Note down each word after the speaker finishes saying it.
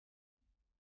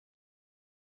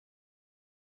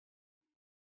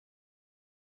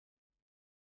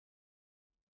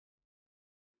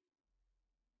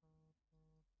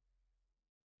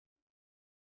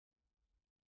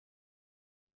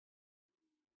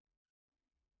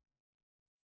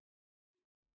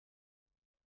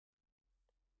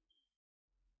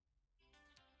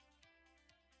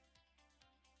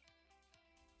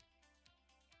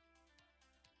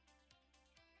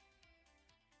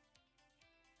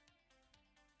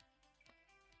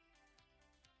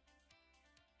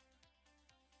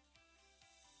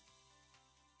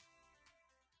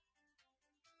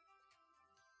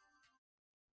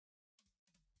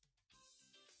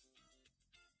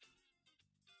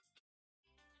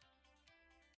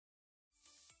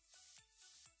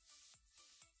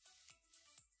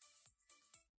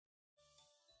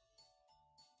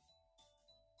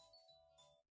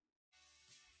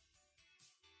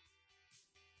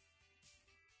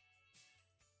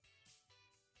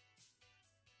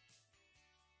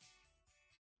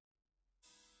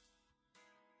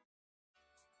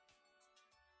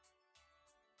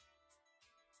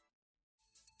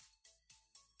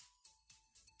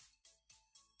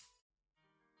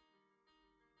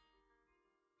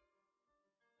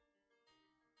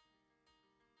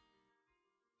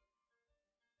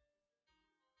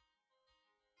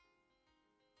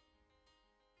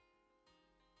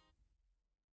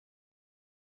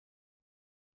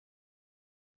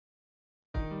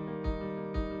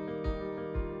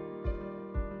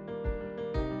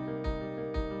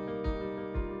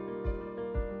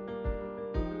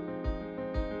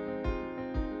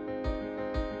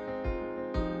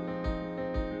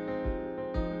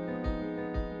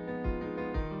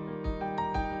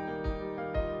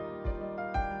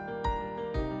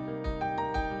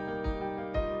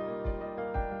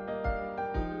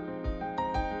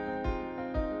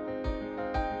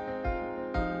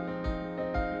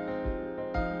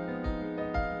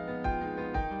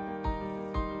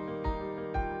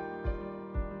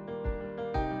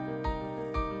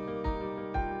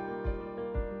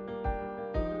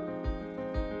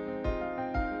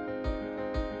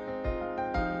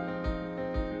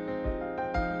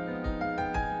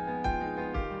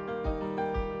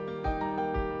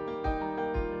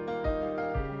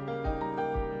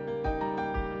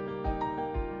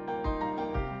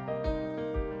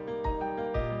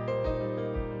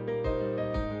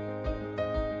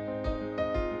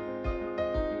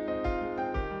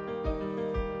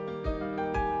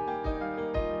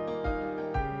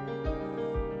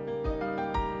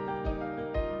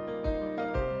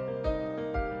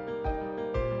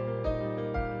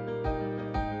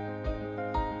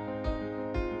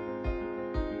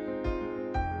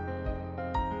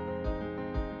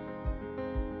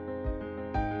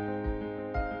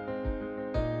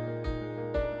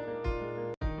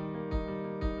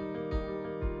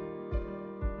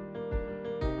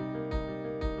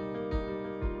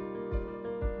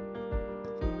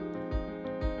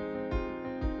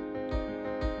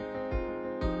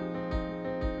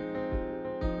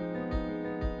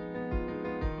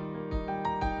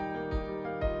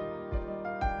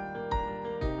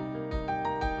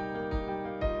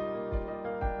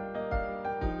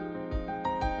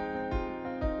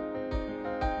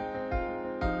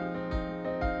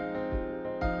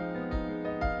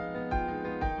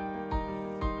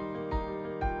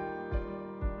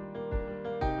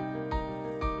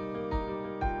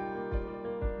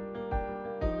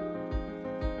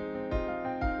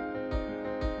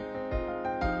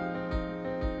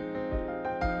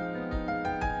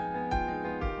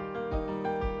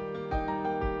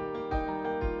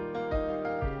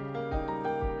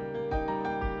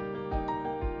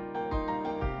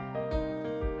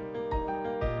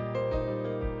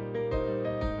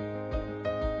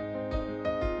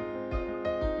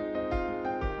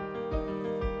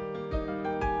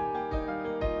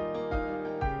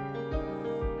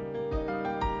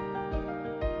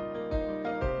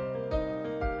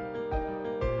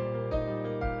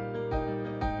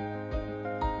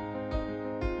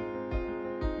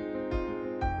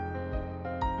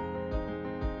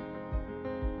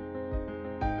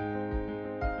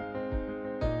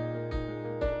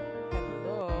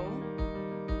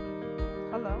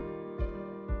Hello.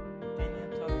 Can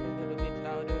you talk a little bit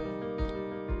louder?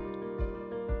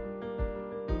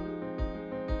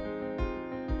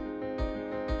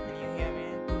 Can you hear me?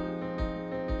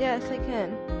 Yes, I can.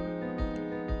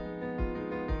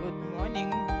 Good morning.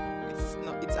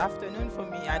 It's afternoon for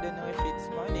me. I don't know if it's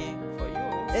morning for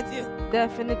you It's still.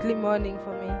 definitely morning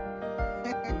for me.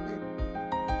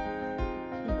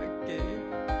 Okay,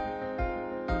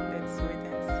 let's wait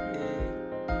and see.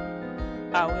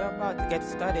 We're about to get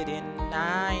started in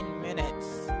 9 minutes.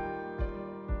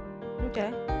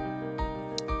 Okay.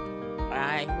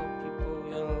 I hope people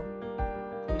will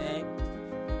connect.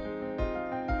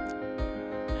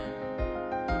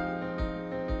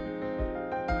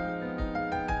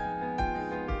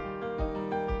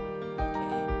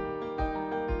 Okay.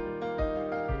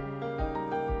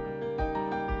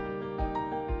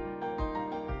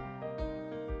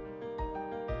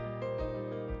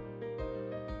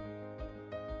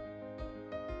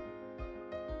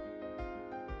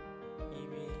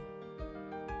 Maybe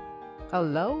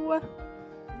Hello.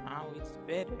 now it's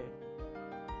better.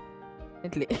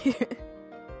 Definitely.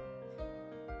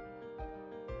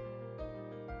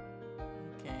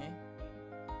 Okay.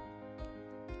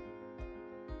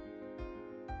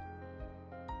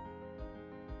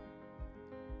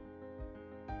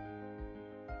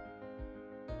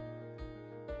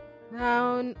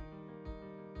 Now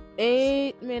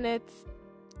 8 minutes.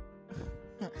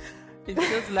 It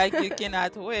feels like you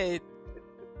cannot wait.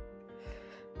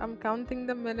 I'm counting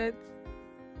the minutes.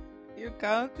 You're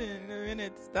counting the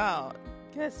minutes down.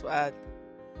 Guess what?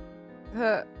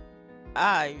 Uh,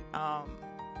 I um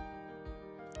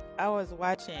I was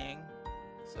watching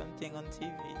something on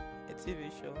TV, a TV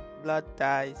show, Blood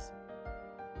Ties.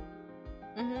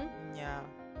 mhm. Yeah.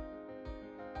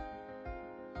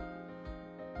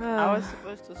 I was Uh,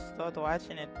 supposed to start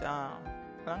watching it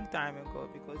long time ago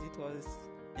because it was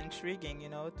intriguing,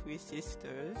 three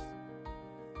sisters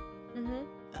mhm.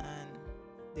 and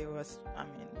they were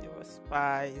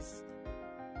spies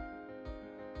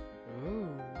Ooh.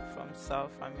 from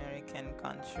South American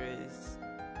countries.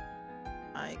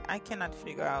 I cannot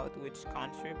figure out which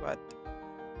country, but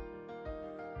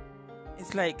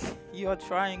it's like you're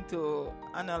trying to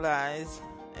analyze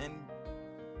and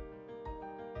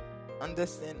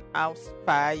understand how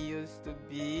spy used to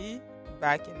be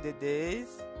back in the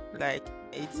days, like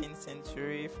 18th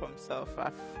century from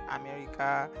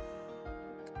America,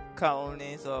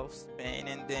 colonies of Spain,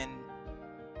 and then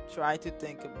try to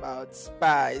think about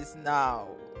spies now,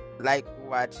 like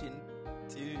watching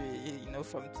TV,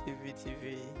 from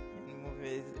TV and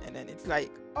movies, and then it's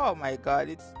like, oh my God,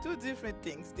 it's two different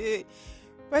things. They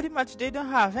pretty much they don't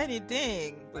have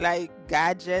anything like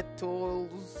gadget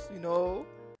tools,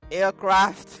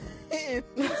 aircraft and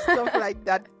stuff like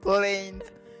that, planes,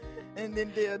 and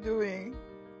then they are doing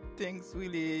things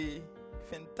really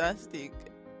fantastic,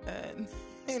 and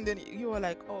and then you are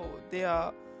like, oh, they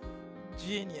are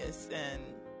genius, and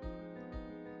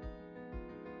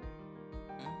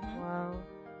mhm, Wow.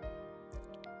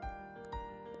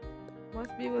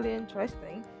 Must be really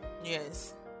interesting.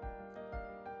 yes.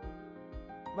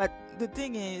 But the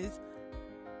thing is,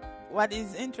 what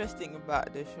is interesting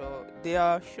about the show, they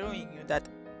are showing you that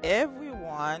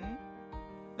everyone,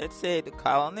 let's say the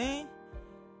colony,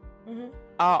 Mhm.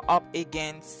 are up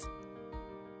against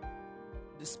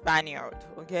the Spaniard.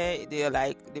 Okay, they are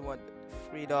like they want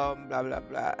freedom, blah blah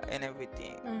blah, and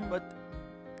everything. Mhm. But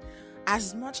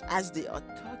as much as they are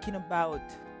talking about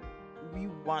we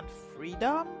want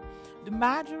freedom, the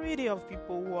majority of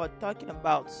people who are talking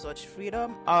about such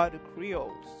freedom are the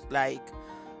Creoles. Like,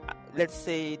 let's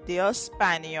say they are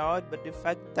Spaniard, but the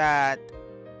fact that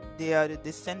they are the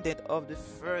descendant of the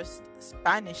first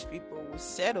Spanish people who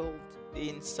settled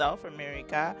in South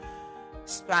America.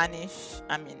 Spain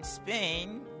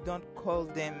don't call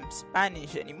them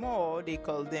Spanish anymore, they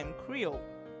call them Creole,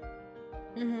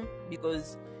 Mhm.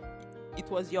 because it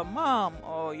was your mom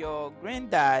or your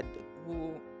granddad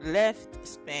who left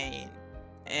Spain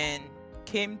and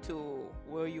came to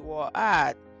where you are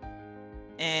at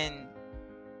and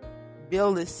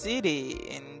build a city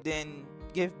and then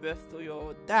gave birth to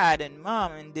your dad and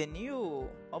mom, and then you,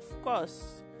 of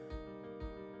course,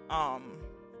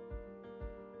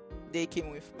 they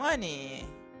came with money,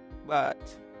 but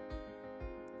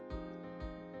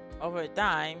over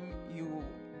time you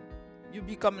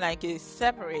become like a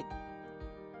separate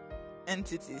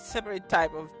entity, separate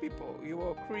type of people. You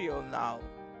are Creole now.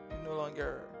 You're no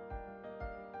longer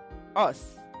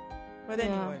us. But Yeah.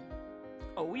 anyway,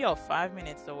 we are 5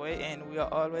 minutes away and we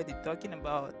are already talking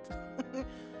about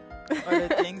other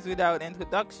things without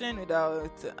introduction,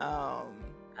 without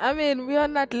I mean, we are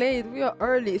not late. We are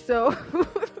early. So,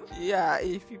 Yeah,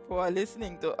 if people are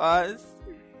listening to us,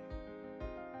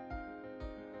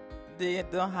 they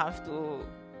don't have to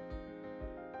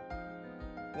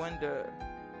wonder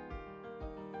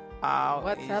how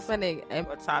what's is happening?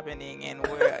 what's happening and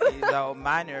where is our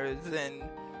manners, and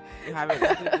we haven't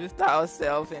introduced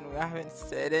ourselves and we haven't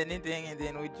said anything, and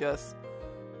then we just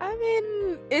I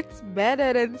mean, it's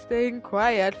better than staying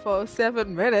quiet for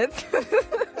 7 minutes.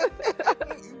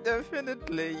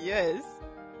 definitely yes.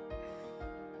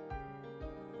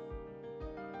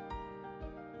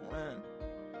 Well,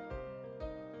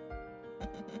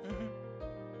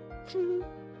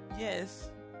 yes.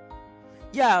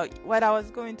 Yeah, what I was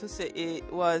going to say,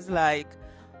 it was like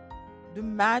the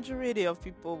majority of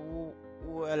people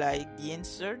who were like the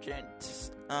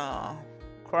insurgents,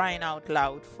 crying out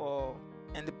loud for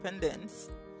independence,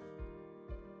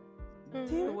 they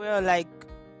Mhm. were like,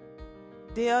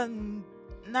 they are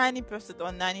 90%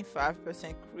 or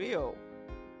 95% Creole,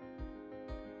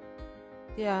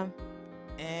 Yeah.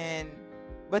 and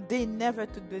but they never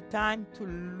took the time to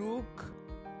look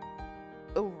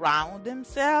around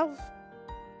themselves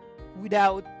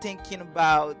without thinking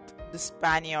about the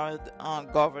Spaniard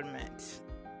government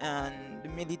and the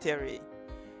military,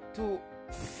 to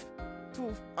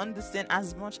to understand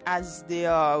as much as they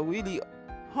are really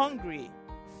hungry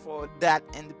for that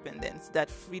independence, that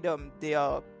freedom they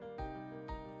are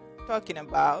talking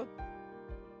about.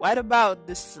 What about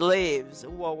the slaves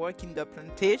who are working the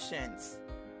plantations?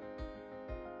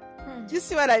 Hmm. You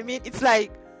see what I mean? It's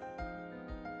like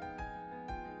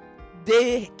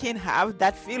they can have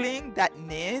that feeling, that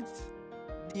need,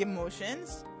 the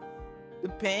emotions, the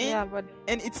pain, Yeah, but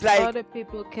and it's like, other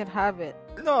people can have it.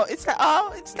 no, it's like,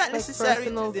 oh, it's It's not like necessary to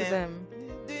personal to them.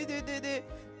 them.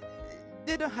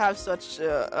 They don't have such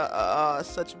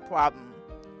a problem.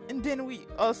 And then we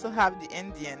also have the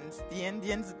Indians. The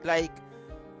Indians, like,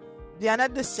 they are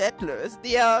not the settlers.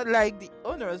 They are like the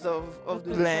owners of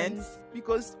the lands,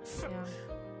 because Yeah.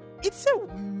 it's a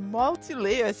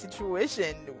multi-layer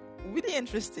situation. Really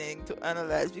interesting to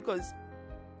analyze, because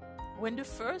when the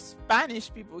first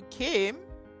Spanish people came,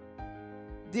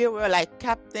 they were like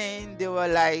captain, they were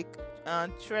like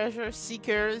treasure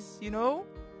seekers,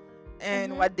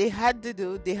 and Mhm. what they had to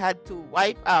do, they had to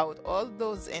wipe out all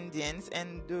those Indians,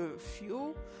 and the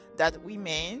few that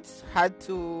remained had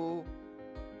to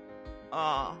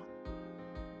uh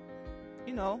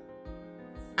you know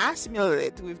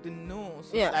assimilate with the new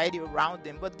Yeah. society around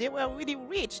them. But they were really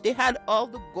rich. They had all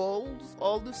the golds,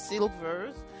 all the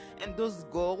silvers, and those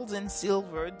golds and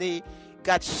silver, they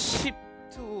got shipped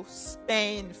to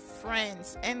Spain,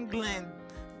 France, England,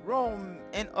 Rome,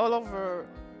 and all over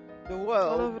the All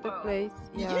world. over the place.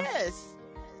 Yeah. Yes.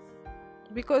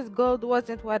 Because gold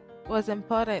wasn't what was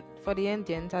important for the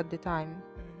Indians at the time.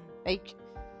 Like,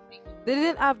 they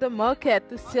didn't have the market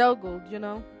to sell gold,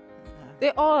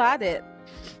 They all had it.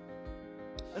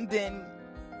 And then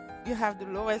you have the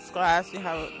lowest class, you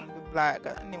have the black.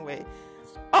 Anyway,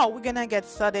 oh, we're gonna get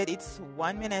started. It's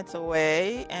 1 minute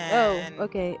away, and Oh,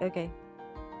 okay.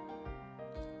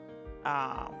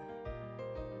 um,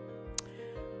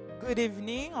 good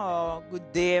evening or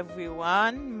good day,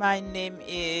 everyone. My name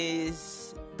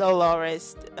is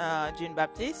Dolores Jean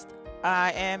Baptiste.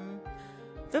 I am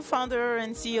the founder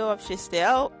and CEO of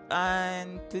Chistel,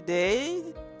 and today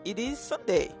it is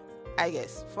Sunday, I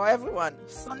guess, for everyone.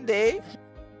 Sunday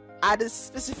at a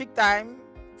specific time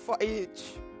for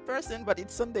each person, but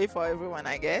it's Sunday for everyone,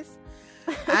 I guess.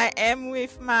 I am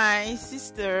with my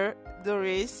sister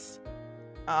Doris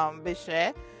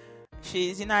Bechet.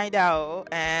 She's in Idaho,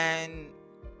 and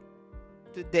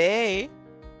today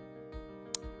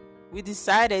we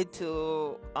decided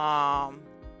to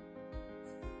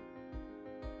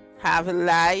have a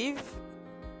live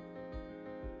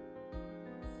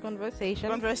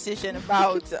conversation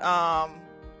about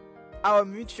our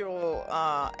mutual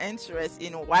interest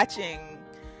in watching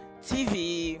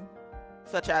TV,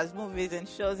 such as movies and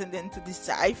shows, and then to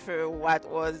decipher what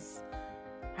was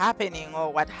happening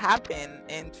or what happened,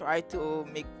 and try to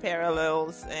make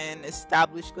parallels and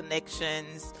establish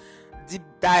connections, deep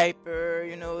diver,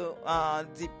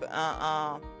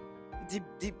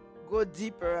 deep, go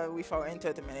deeper with our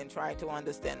entertainment and try to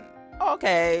understand.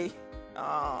 Okay,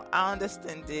 I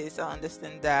understand this, I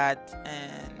understand that,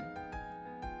 and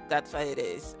that's what it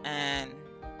is. And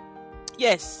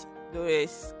yes,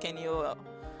 Doris, can you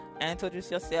introduce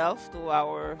yourself to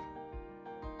our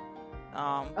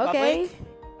public?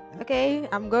 Okay,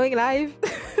 I'm going live.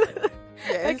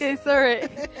 Yes. Okay, sorry.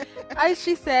 As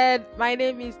she said, my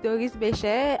name is Doris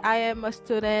Bechet. I am a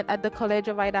student at the College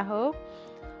of Idaho.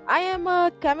 I am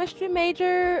a chemistry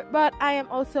major, but I am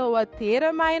also a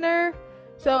theater minor.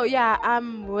 So yeah,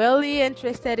 I'm really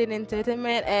interested in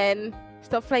entertainment and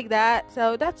stuff like that.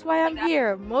 So that's why I'm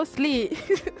here mostly.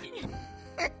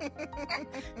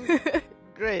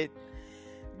 Great,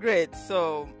 great.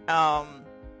 So,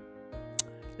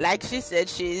 like she said,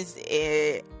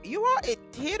 you are a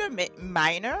theater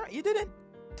minor. You didn't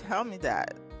tell me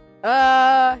that.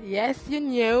 Yes, you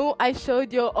knew. I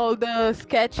showed you all the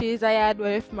sketches I had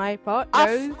with my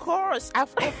partners. Of course,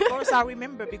 I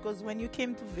remember because when you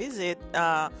came to visit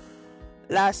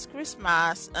last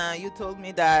Christmas, you told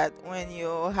me that when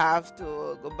you have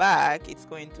to go back, it's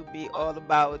going to be all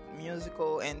about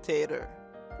musical and theater,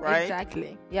 right?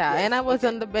 Exactly. Yeah, Yes. and I was Okay.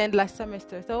 on the band last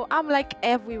semester, so I'm like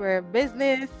everywhere.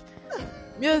 Business, You can.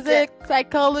 music,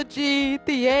 psychology,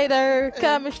 theater,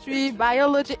 chemistry,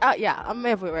 biology. Yeah, I'm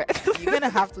everywhere. You're gonna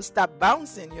have to stop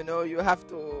bouncing. You have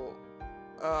to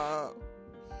uh,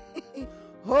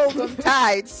 hold on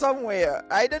tight somewhere.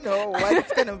 I don't know what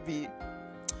it's gonna be,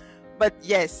 but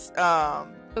yes.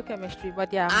 No chemistry,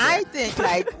 but yeah, I'm I there. think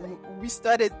like we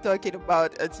started talking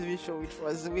about a TV show which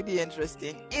was really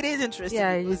interesting. It is interesting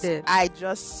Yeah, you because did. I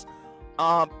just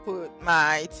put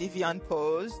my TV on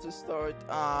pause to start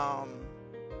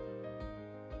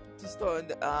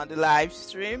the live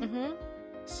stream. Mm-hmm.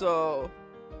 So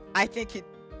I think it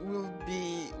will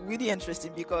be really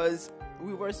interesting because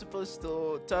we were supposed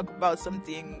to talk about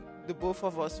something the both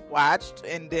of us watched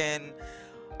and then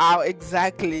how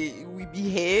exactly we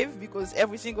behave, because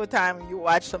every single time you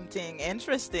watch something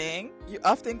interesting, you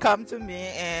often come to me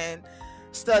and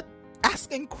start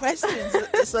asking questions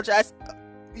such as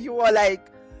you are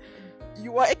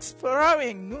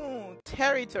exploring new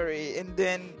territory, and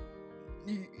then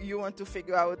you want to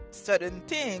figure out certain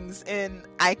things, and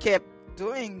I kept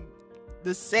doing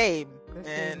the same.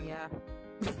 And Yeah.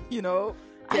 you know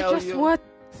I tell just you, want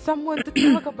someone to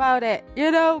talk about it.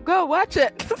 Go watch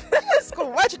it. yes, go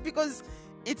watch it because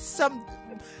it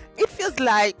feels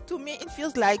like, to me, it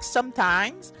feels like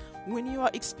sometimes when you are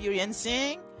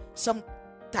experiencing some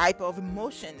type of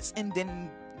emotions and then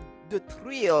the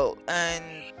thrill, and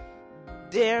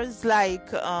there's like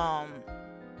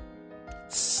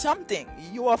something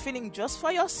you are feeling just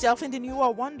for yourself, and then you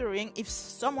are wondering if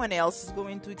someone else is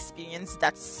going to experience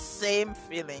that same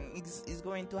feeling, is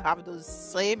going to have those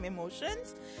same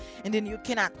emotions, and then you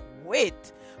cannot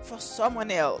wait for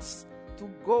someone else to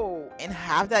go and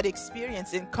have that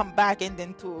experience and come back and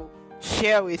then to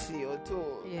share with you,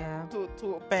 Yeah. to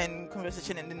open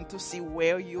conversation, and then to see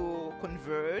where you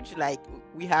converge, like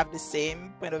we have the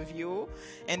same point of view,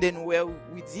 and then where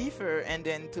we differ, and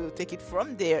then to take it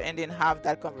from there and then have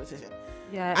that conversation.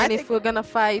 Yeah, I and if think, we're gonna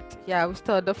fight, yeah, we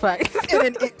start the fight.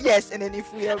 and then yes, and then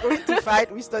if we are going to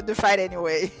fight, we start the fight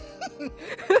anyway.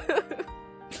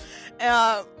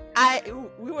 I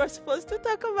We were supposed to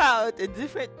talk about a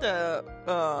different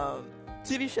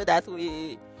TV show that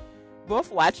we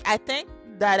both watched. I think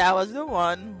that I was the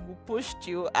one who pushed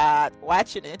you at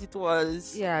watching it. It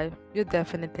was Yeah, you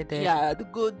definitely did. yeah, the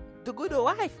good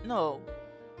wife. No,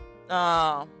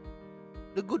 uh,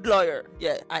 the good lawyer.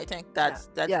 Yeah, I think that's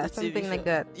Yeah, the TV something show. like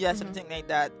that. Yeah, Mhm. something like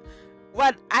that.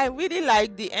 What I really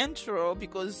like the intro,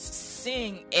 because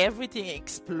seeing everything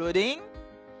exploding,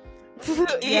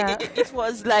 Yeah. it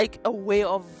was like a way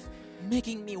of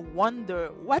making me wonder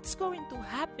what's going to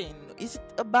happen. Is it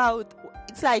about,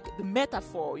 it's like the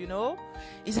metaphor,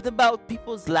 is it about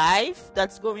people's life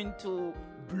that's going to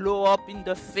blow up in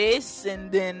the face, and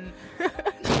then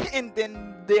and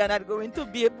then they are not going to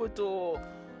be able to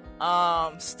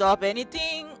stop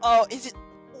anything? Or is it,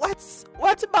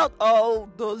 what's about all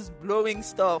those blowing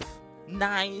stuff,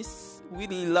 nice,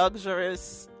 really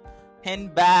luxurious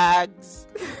handbags,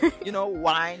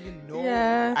 wine,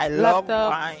 Yeah, I love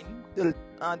laptop. wine,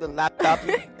 the laptop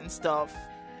and stuff.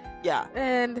 Yeah.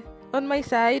 And on my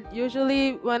side,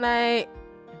 usually when I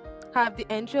have the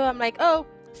intro, I'm like, oh,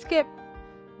 skip.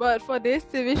 But for this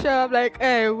TV show, I'm like,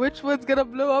 hey, which one's gonna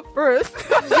blow up first?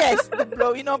 Yes, the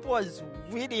blowing up was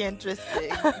really interesting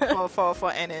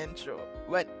for an intro.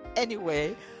 But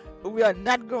anyway, we are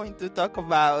not going to talk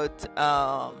about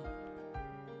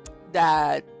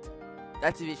that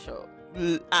TV show.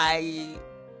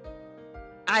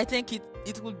 I think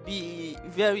it would be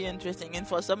very interesting, and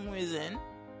for some reason,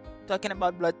 talking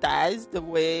about blood ties, the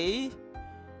way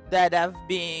that I've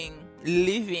been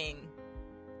living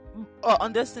or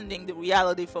understanding the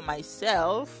reality for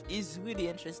myself is really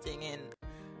interesting, and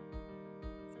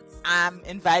I'm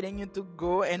inviting you to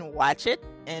go and watch it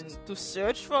and to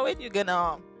search for it. You're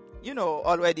gonna,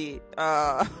 already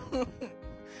the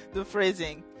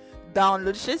phrasing.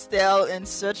 Download Shistel and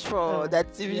search for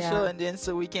that TV show, and then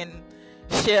so we can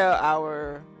share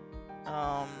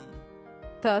um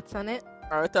Thoughts on it?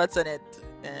 our thoughts on it,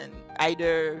 and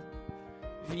either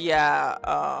via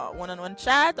one-on-one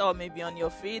chat or maybe on your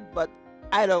feed. But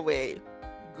either way,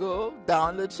 go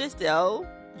download Chistel.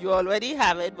 You already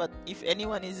have it, but if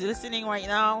anyone is listening right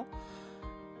now,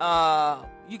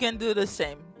 you can do the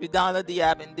same. You download the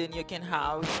app, and then you can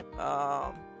have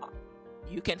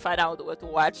you can find out where to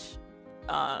watch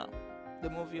the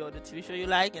movie or the TV show you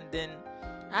like, and then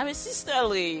have a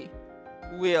sisterly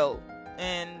will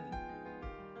and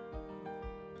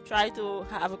try to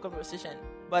have a conversation.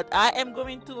 But I am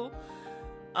going to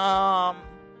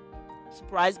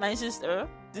surprise my sister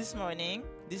this morning,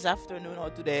 this afternoon, or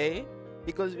today,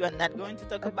 because we are not going to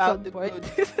talk At about some the point.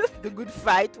 good the good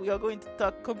fight. We are going to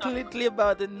talk completely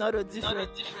about another TV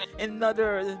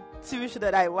show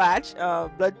that I watch,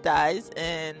 Blood Ties,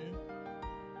 and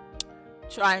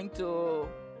trying to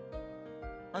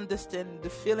understand the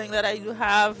feeling that I do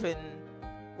have and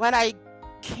what I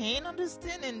can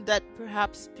understand and that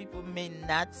perhaps people may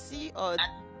not see, or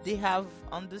they have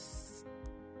understood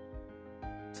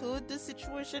the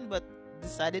situation but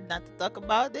decided not to talk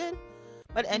about it.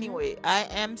 But anyway, I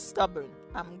am stubborn.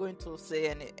 I'm going to say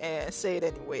it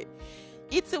anyway.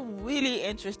 It's a really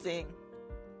interesting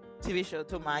TV show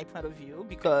to my point of view,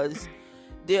 because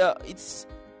it's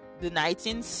the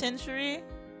 19th century,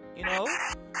 in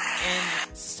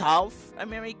South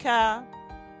America.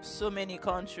 So many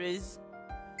countries,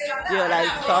 they're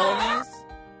like colonies,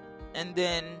 and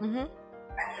then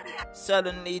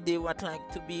suddenly they want like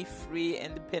to be free,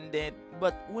 independent.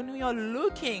 But when we are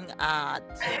looking at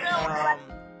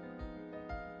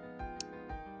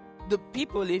the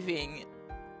people living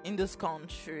in this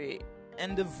country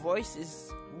and the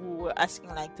voices who were asking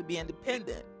like to be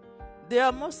independent, they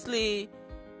are mostly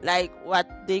like what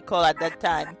they call at that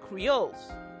time Creoles,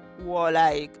 who are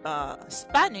like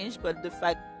Spanish, but the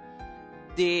fact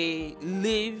they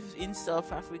live in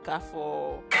South Africa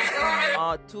for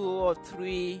 2 or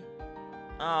 3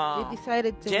 They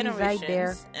decided to reside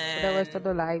there generations, for the rest of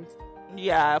their lives.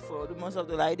 yeah, for the most of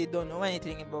the life they don't know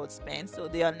anything about Spain, so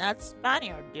they are not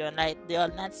Spaniard. They are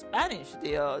not Spanish.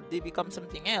 They become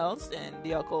something else, and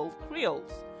they are called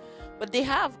Creoles. But they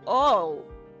have all,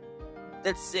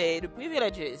 let's say, the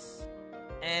privileges,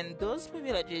 and those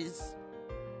privileges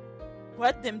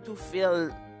want them to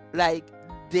feel like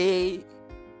they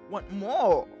want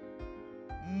more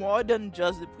than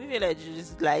just the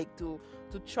privileges, like to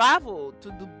travel,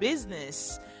 to do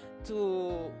business,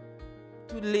 to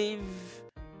live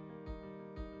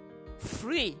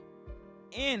free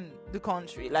in the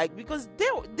country, like, because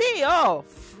they are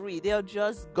free. They are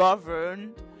just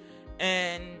governed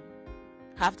and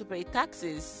have to pay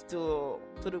taxes to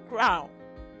the crown,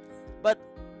 but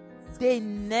they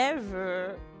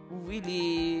never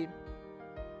really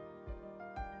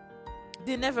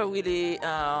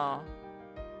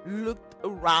looked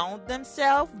around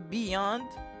themselves beyond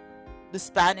the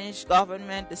Spanish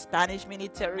government, the Spanish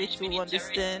military, to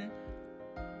understand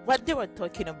what they were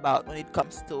talking about when it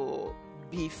comes to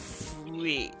be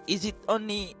free. Is it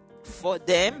only for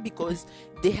them because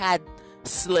they had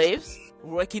slaves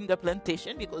working the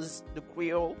plantation? Because the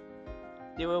Creole,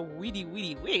 they were really,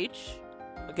 really rich.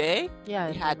 Okay?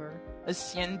 Yeah, They had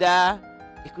hacienda.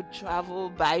 They could travel,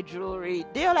 buy jewelry.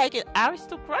 They are like an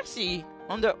aristocracy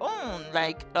on their own,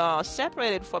 like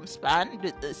separated from Spanish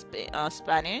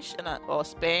or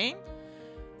Spain.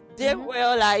 They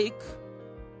were like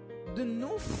the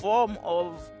new form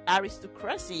of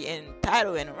aristocracy and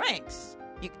title and ranks.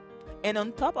 And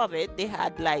on top of it, they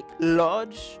had like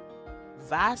large,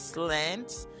 vast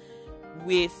lands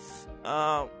with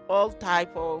all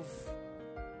type of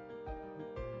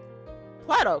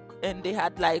product, and they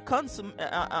had like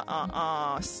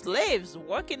slaves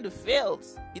working the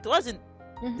fields. It wasn't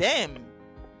them.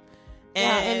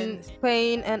 And and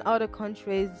Spain and other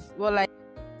countries were like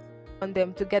on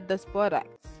them to get those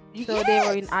products. So they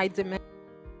were in high demand.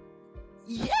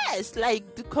 Yes,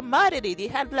 like the commodity, they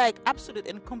had like absolute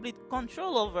and complete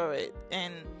control over it.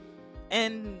 And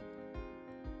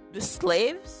the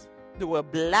slaves, they were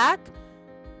black,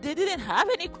 they didn't have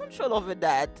any control over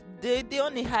that. They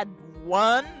only had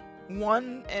one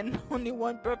and only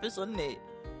one purpose only: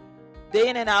 day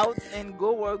in and out and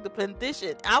go work the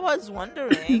plantation. I was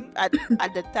wondering at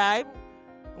the time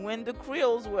when the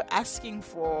Creoles were asking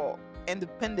for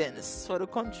independence for the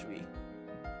country,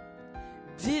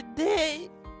 did they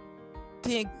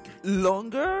think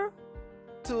longer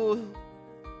to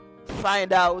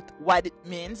find out what it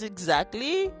means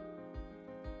exactly?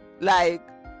 Like,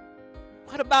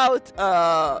 what about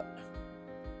the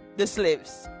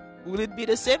slaves? Will it be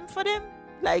the same for them?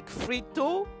 Like free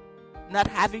too? not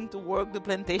having to work the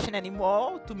plantation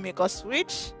anymore to make us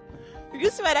rich. You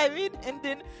see what I mean? And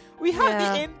then we have the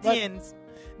Yeah, but Indians.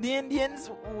 The Indians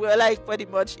were like pretty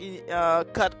much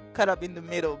cut up in the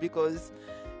middle because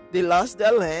they lost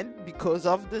their land because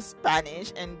of the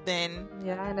Spanish, and then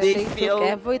yeah, and then they they took feel,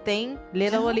 everything,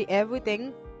 yeah. literally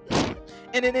everything.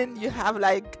 And then you have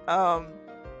like um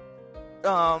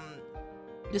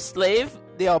the slave.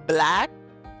 They are black,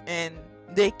 and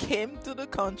they came to the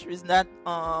countries not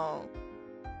on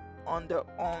their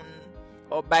own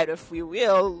or by their free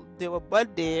will. They were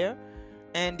brought there,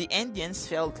 and the Indians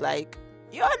felt like,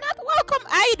 you are not welcome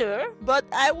either, but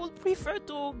I would prefer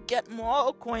to get more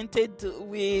acquainted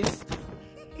with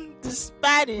the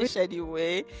Spanish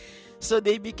anyway. So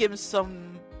they became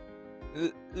some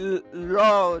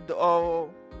lord or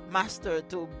master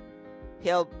to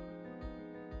help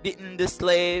beating the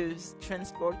slaves,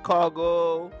 transport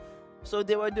cargo. So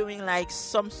they were doing like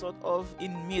some sort of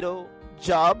in middle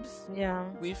jobs Yeah,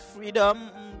 with freedom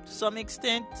to some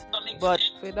extent, but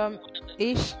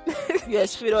freedom-ish.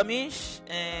 yes, freedom-ish,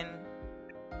 and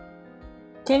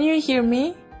Can you hear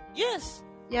me? yes.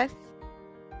 Yes.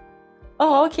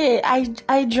 Oh, okay.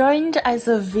 I joined as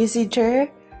a visitor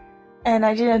and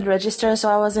I didn't register, so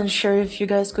I wasn't sure if you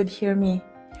guys could hear me.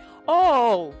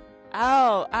 Oh,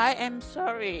 I am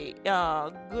sorry.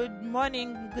 Good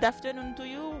morning, good afternoon to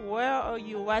you. Where are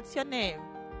you? What's your name?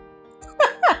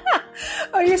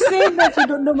 Are you saying that you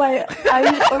don't know my are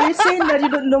you saying that you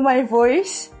don't know my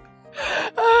voice?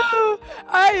 Oh,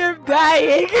 I am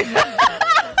dying.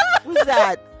 Who's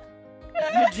that?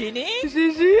 Eugenie?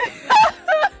 Gigi.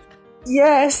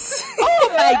 Yes. Oh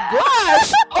my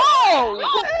gosh! Oh!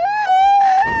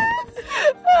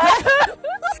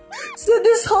 So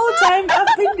this whole time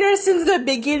I've been there since the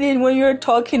beginning when you're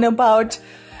talking about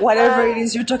whatever it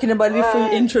is you're talking about before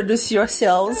you introduce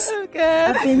yourselves. Okay.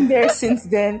 I've been there since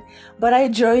then, but I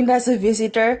joined as a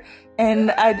visitor,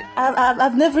 and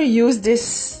I've never used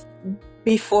this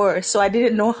before, so I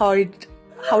didn't know how it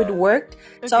worked.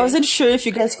 So I Okay. wasn't sure if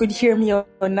you guys could hear me or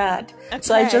not.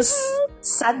 So I Okay. just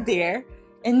sat there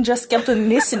and just kept on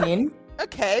listening.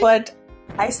 Okay. But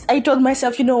I told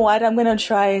myself, you know what, I'm gonna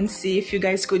try and see if you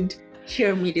guys could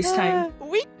hear me this time.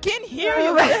 We can hear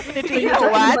you definitely. You know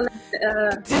Talking what? about,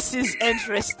 like, This is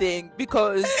interesting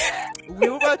because we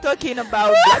were talking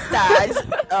about Black Ties,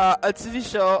 a TV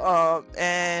show,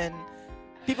 and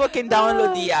people can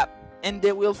download the app and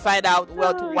they will find out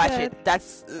where to Oh, watch God. it.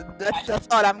 That's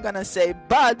all I'm gonna say.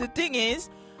 But the thing is,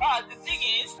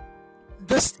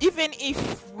 this, even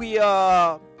if we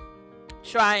are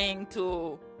trying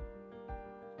to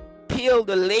peel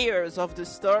the layers of the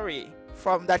story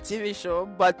from that TV show,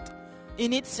 but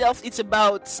in itself it's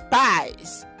about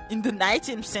spies in the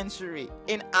 19th century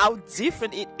and how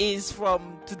different it is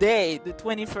from today, the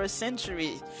 21st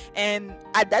century. And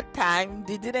at that time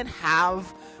they didn't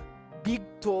have big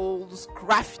tools,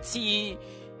 crafty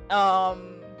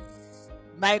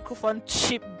microphone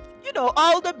chip,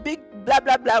 all the big blah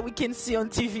blah blah we can see on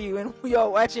TV when we are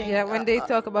watching. Yeah, when they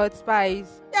talk about spies.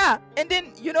 Yeah, and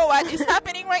then you know what is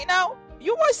happening right now?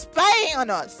 You were spying on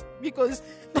us because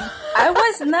I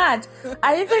was not.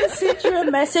 I even sent you a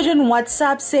message on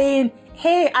WhatsApp saying,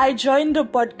 hey, I joined the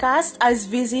podcast as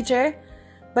visitor,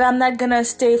 but I'm not gonna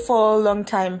stay for a long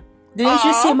time. Didn't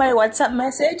you see my WhatsApp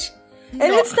message? And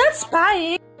No. it's not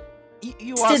spying.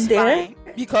 you are Sit there. spying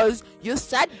because you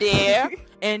sat there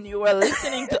and you were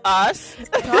listening to us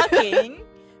talking.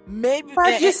 Maybe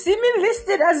But you see me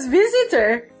listed as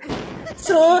visitor.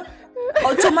 So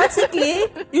automatically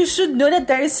you should know that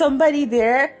there is somebody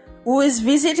there who is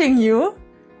visiting you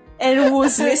and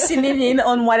who's listening in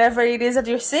on whatever it is that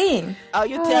you're saying. are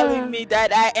you telling me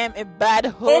that I am a bad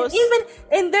And host?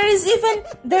 there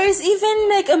is even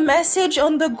like a message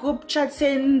on the group chat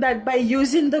saying that by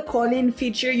using the call-in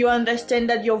feature, you understand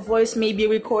that your voice may be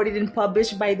recorded and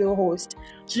published by the host.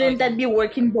 Shouldn't that be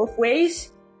working both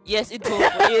ways? Yes, it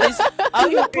is. Are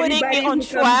you putting me Anybody on who comes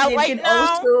trial in right can now?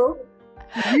 also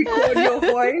record your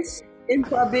voice and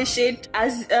publish it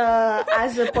as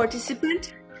a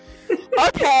participant.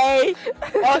 Okay.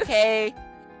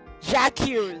 Jacques.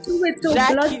 So wait, so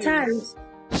blood ties.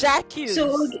 Jacques.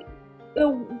 So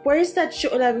where's that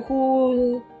show? Like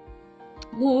who?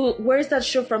 Where's that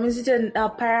show from? Is it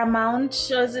Paramount?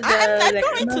 Or is it I'm not like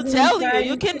going to Amazon tell Prime?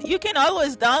 you. You can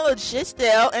always download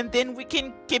Shistel and then we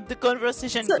can keep the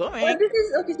conversation So, going.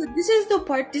 So this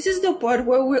is the part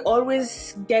where we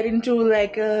always get into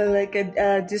like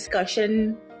a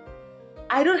discussion.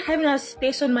 I don't have enough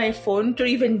space on my phone to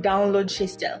even download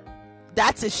Shistel.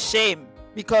 That's a shame,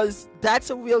 because that's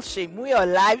a real shame. We are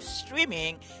live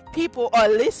streaming. People are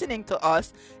listening to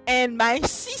us, and my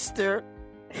sister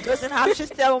doesn't have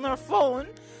Chistel on her phone.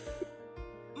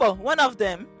 Well, one of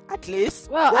them at least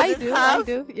Well, I doesn't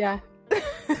do. Yeah.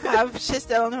 have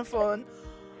Chistel on her phone.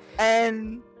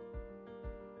 And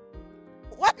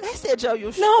what message are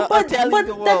you No, telling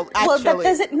the world? that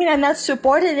doesn't mean I'm not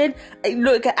supporting it.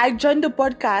 Look, I joined the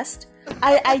podcast.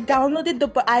 I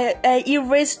downloaded I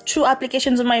erased 2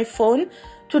 applications on my phone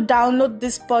to download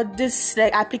this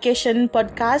application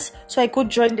podcast so I could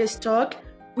join this talk,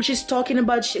 which is talking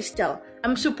about Chistel.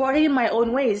 I'm supporting in my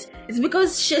own ways. It's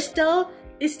because Chistel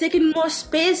is taking more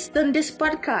space than this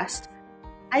podcast.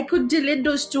 I could delete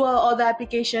those 2 other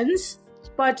applications,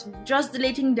 but just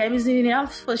deleting them isn't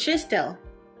enough for Chistel.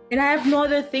 And I have no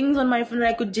other things on my phone that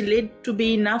I could delete to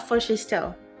be enough for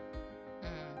Chistel.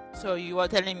 So you are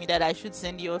telling me that I should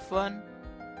send you a phone?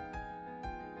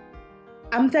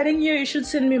 I'm telling you should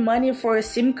send me money for a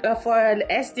for an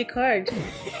SD card.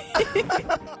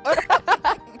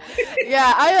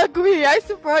 Yeah, I agree. I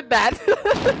support that.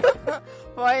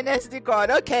 For an SD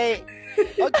card. Okay.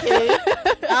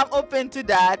 I'm open to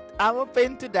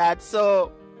that.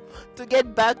 So to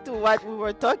get back to what we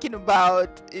were talking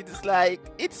about,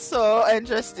 it's so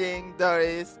interesting,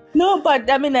 Doris. No, but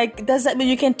I mean, does that mean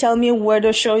you can tell me where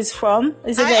the show is from?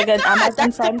 Is it like an Amazon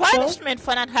That's the Prime show? punishment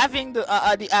for not having the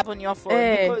app on your phone.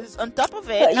 Hey. Because on top of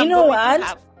it, But you I'm know going what? to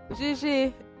have...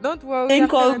 Gigi, don't worry. Thing I'm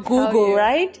called gonna tell Google, you.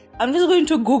 right? I'm just going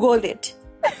to Google it.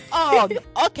 Oh,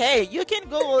 okay. You can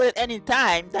Google it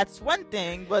anytime. That's one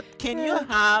thing. But can you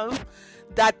have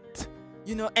that,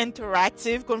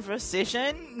 interactive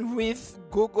conversation with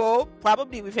Google?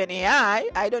 Probably with an AI.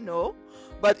 I don't know.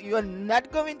 But you're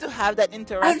not going to have that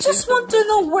interactive. I just want to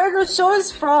know where the show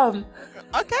is from.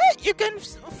 Okay, you can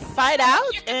find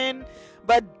out,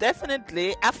 but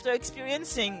definitely after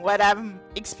experiencing what I'm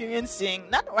experiencing,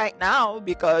 not right now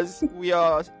because we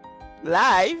are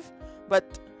live, but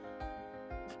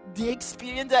the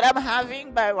experience that I'm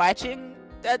having by watching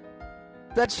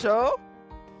that show,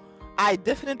 I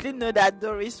definitely know that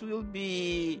Doris will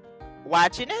be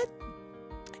watching it,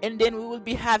 and then we will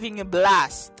be having a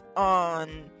blast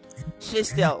on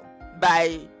Chistel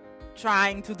by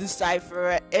trying to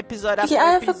decipher episode after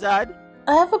episode.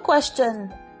 I have a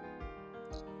question.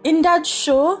 In that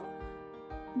show,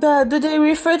 do they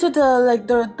refer to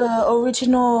the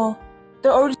original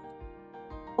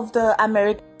of the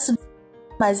Americans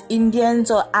as Indians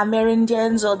or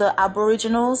Amerindians or the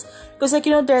Aboriginals? Because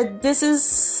this is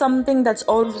something that's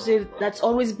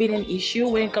always been an issue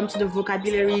when it comes to the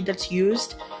vocabulary that's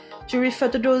used to refer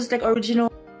to those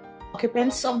original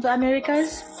occupants of the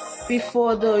Americas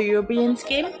before the Europeans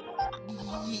came.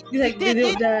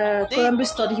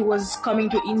 Columbus thought he was coming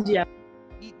to India.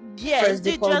 Yes, first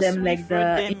they call them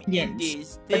the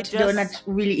Indians, but they're not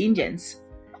really Indians.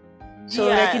 So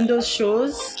in those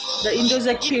shows, do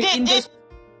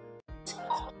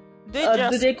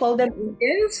they call them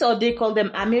Indians, or they call them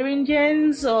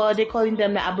Amerindians, or are they calling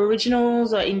them the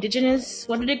Aboriginals or Indigenous?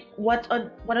 What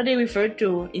are they referred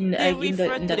to in that show?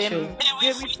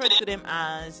 They refer to them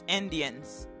as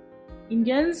Indians.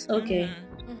 Indians? Okay.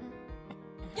 Mm-hmm.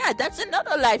 Yeah, that's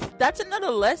another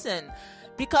lesson,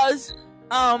 because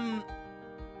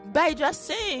by just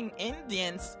saying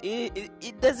Indians,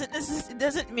 it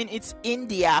doesn't mean it's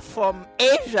India from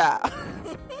Asia.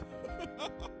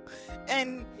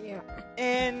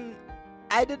 And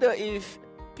I don't know if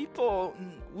people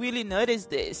really notice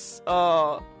this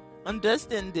or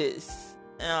understand this.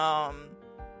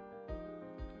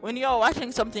 When you are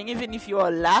watching something, even if you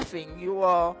are laughing, you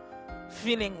are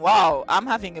feeling, wow, I'm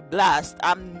having a blast.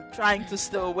 I'm trying to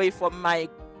stay away from my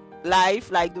life,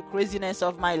 like the craziness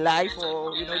of my life,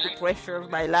 or the pressure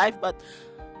of my life. But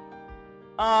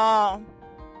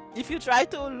if you try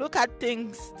to look at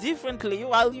things differently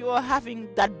while you are having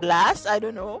that blast, I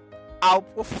don't know how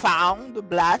profound the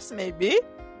blast may be,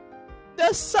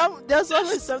 there's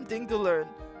always something to learn.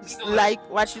 Like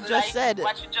what you just said.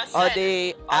 Are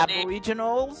they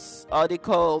Aboriginals? Are they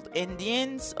called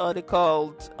Indians? Are they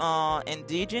called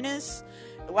Indigenous?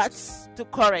 What's the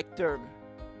correct term?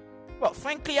 Well,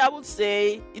 frankly, I would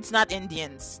say it's not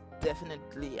Indians.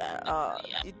 Definitely.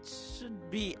 It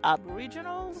should be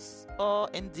Aboriginals or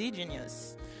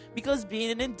Indigenous. Because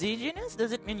being an Indigenous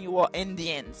doesn't mean you are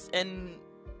Indians. And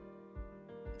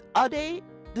are they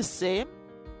the same?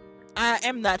 I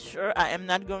am not sure. I am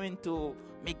not going to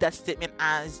make that statement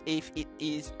as if it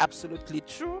is absolutely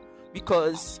true,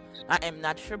 because I am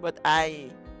not sure. But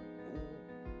I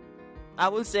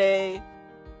will say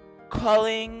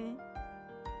calling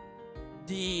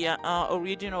the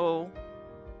original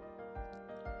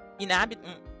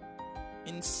inhabitant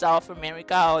in South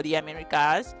America or the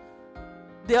Americas,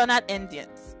 they are not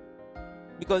Indians.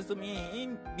 because to me,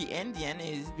 the Indian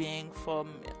is being from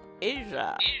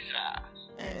Asia,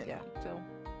 and Yeah. So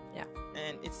yeah.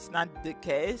 it's not the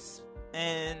case.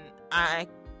 And I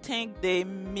think they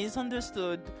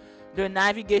misunderstood the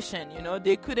navigation.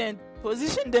 They couldn't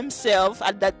position themselves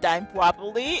at that time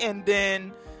properly, and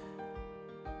then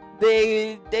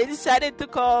they decided to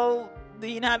call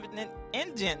the inhabitant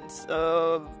Indians,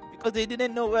 because they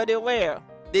didn't know where they were.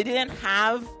 They didn't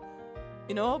have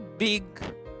big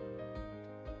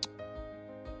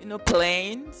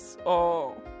planes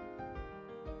or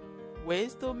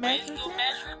ways to measure things.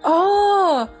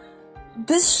 Oh,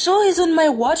 this show is on my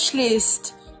watch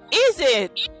list. Is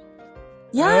it?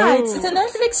 Yeah, it's a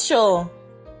Netflix show.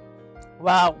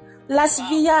 Wow. Las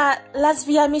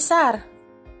Via Misar.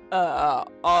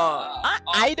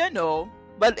 I don't know,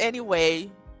 but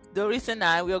anyway, Doris and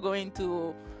I, we are going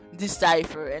to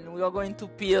decipher, and we are going to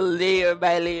peel layer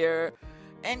by layer,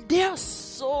 and they are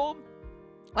so,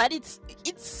 but it's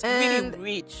And-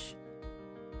 really rich.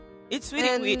 It's really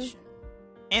and rich.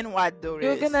 And what,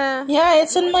 Doris? Yeah,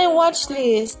 it's on my watch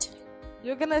list.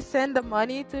 You're gonna send the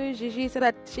money to Gigi so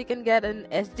that she can get an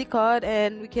SD card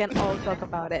and we can all talk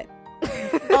about it.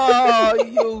 Oh,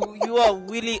 you are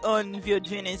really on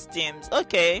Virginia's teams.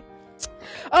 Okay.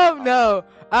 Oh no,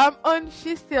 I'm on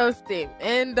Shistill's team,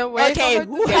 and the way Okay, for her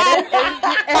who to get it had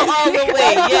is the all the SD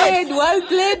way? card. Yes. Well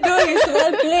played, Doris.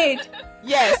 Well played.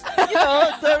 Yes,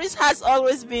 Doris has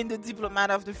always been the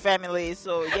diplomat of the family.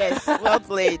 So yes, well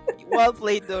played,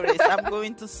 Doris. I'm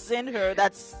going to send her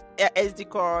that SD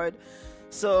card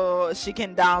so she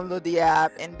can download the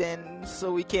app, and then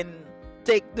so we can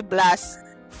take the blast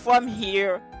from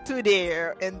here to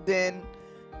there, and then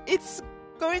it's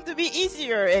going to be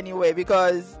easier anyway,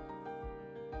 because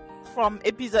from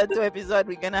episode to episode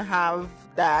we're gonna have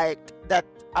that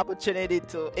opportunity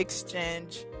to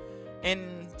exchange and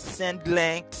send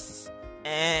links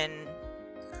and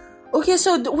Okay,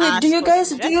 so wait, ask do you for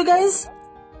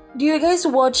guys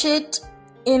watch it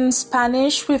in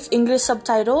Spanish with English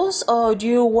subtitles, or do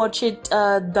you watch it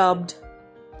dubbed?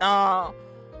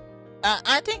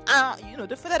 I think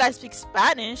the fact that I speak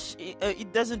Spanish,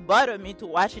 it doesn't bother me to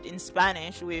watch it in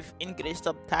Spanish with English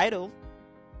subtitle.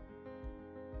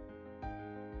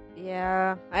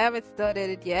 Yeah, I haven't started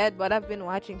it yet, but I've been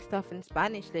watching stuff in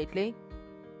Spanish lately,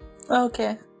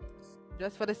 Okay.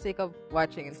 just for the sake of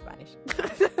watching in Spanish.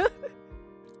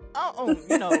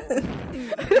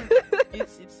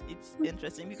 It's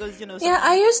interesting because Yeah,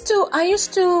 I used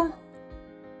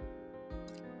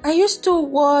to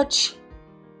watch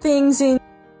things in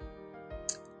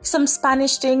some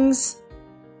Spanish things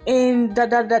in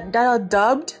that are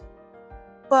dubbed,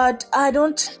 but I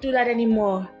don't do that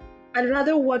anymore. I'd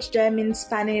rather watch them in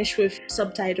Spanish with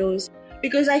subtitles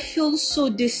because I feel so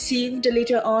deceived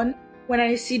later on when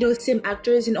I see those same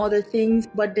actors in other things,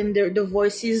 but then the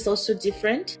voices are so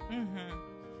different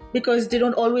because they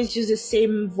don't always use the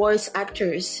same voice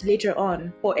actors later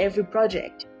on for every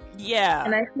project. Yeah.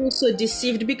 And I feel so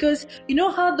deceived because you know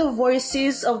how the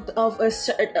voices of a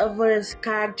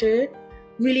character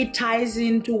really ties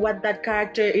into what that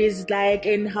character is like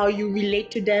and how you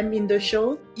relate to them in the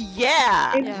show.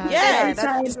 Yeah. Yeah,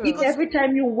 that's true. Every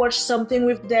time you watch something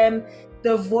with them,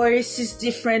 the voice is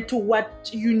different to what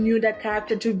you knew that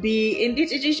character to be, and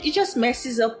it just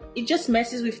messes up. It just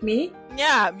messes with me.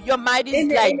 Yeah, your mind is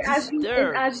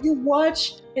disturbed. As you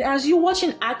watch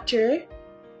an actor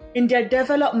in their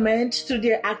development through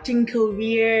their acting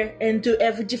career and to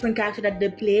every different character that they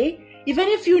play, even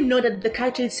if you know that the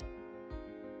character is,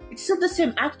 it's still the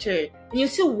same actor, and you're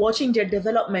still watching their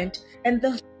development, and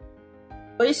the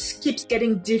voice keeps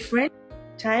getting different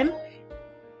time.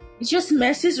 It just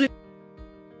messes with.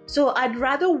 So I'd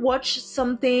rather watch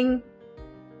something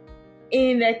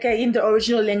in the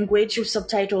original language with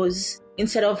subtitles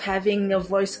instead of having a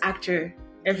voice actor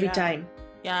every time.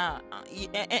 Yeah,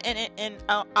 and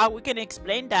how we can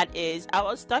explain that is I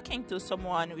was talking to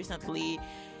someone recently,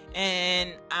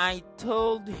 and I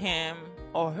told him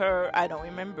or her, I don't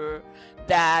remember,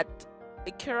 that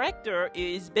a character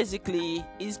is basically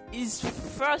is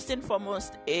first and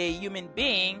foremost a human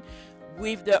being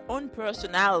with their own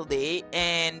personality,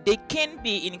 and they can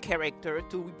be in character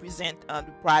to represent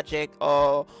the project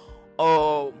or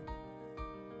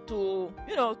to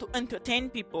to entertain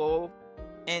people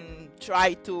and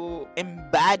try to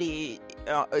embody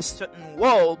a certain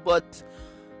role, but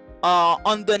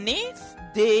underneath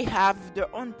they have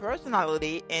their own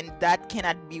personality, and that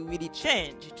cannot be really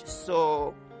changed.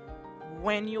 So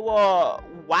when you are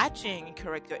watching a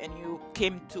character and you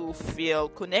came to feel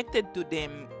connected to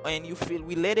them and you feel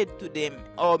related to them,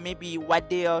 or maybe what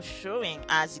they are showing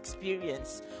as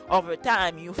experience over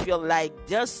time, you feel like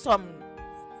there's some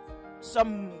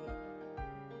some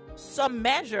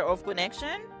measure of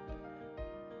connection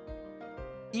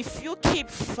if you keep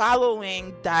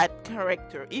following that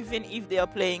character, even if they are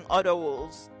playing other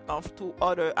roles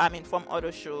from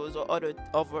other shows or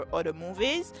other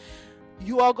movies,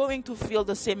 you are going to feel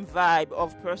the same vibe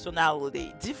of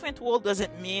personality. Different role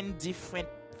doesn't mean different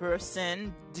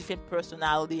person, different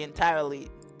personality entirely.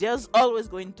 There's always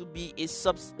going to be a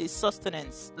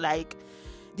sustenance, like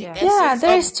the Yeah, essence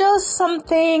there's of still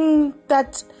something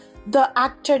that the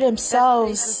actor That stays the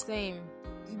themselves same.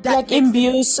 that like makes it.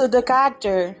 imbues to the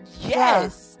character. Yeah.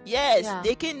 Yes, Yeah.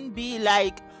 they can be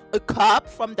like a cop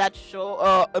from that show,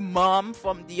 or a mom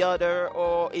from the other,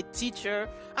 or a teacher.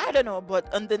 I don't know,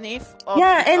 but underneath of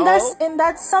Yeah, it and all,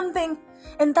 that's something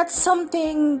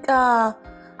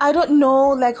I don't know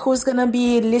like who's gonna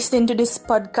be listening to this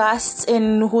podcast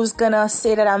and who's gonna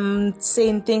say that I'm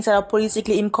saying things that are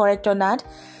politically incorrect or not.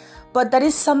 But that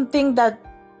is something that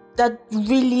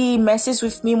really messes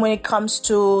with me when it comes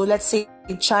to, let's say,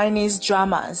 Chinese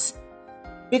dramas.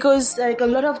 Because like a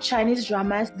lot of Chinese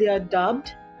dramas, they are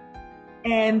dubbed,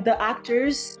 and the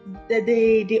actors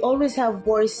they always have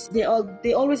voice they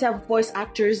always have voice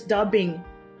actors dubbing,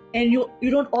 and you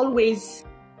don't always,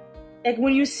 like,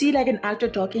 when you see like an actor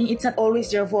talking, it's not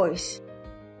always their voice.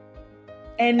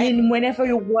 And then whenever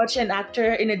you watch an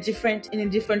actor in a different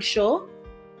show,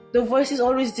 the voice is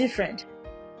always different.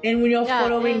 And when you're Yeah,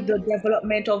 following the and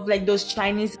development of like those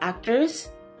Chinese actors,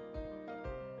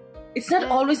 it's not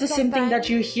always the same thing that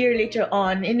you sometimes hear later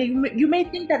on. And you may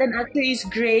think that an actor is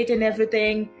great and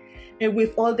everything, and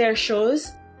with all their shows,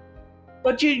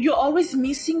 but you're always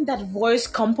missing that voice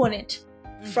component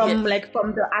from yes,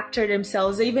 from the actor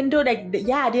themselves. Even though like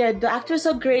the actors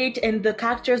are great and the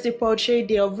characters they portray,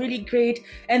 they are really great,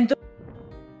 and they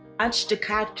match the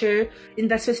character in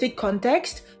that specific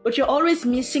context, but you're always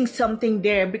missing something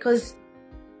there because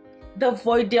the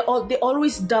voice they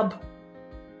always dub.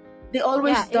 They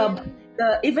always yeah, dub.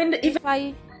 and Even if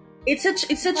I it's a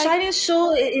if I Chinese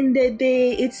show in the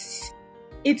day. It's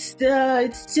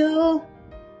still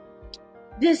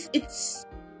this. It's,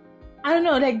 I don't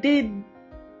know, like even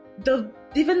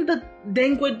the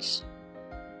language.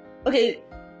 Okay,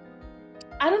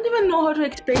 I don't even know how to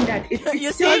explain that. you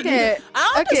It's still see, okay,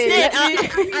 I okay, understand.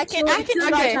 let me I it's can still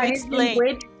try the to okay. Chinese explain.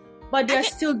 language, but I they're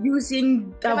can still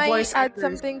using the Can I voice add actors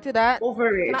something to that? over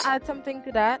Can I it. add something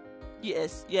to that?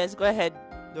 yes, go ahead,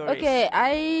 Doris. Okay,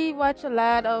 I watch a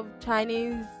lot of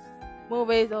Chinese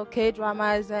movies or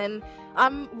K-dramas, and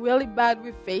I'm really bad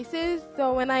with faces.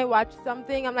 So when I watch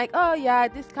something, I'm like, oh yeah,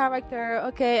 this character,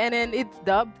 okay, and then it's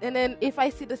dubbed. And then if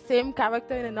I see the same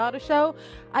character in another show,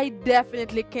 I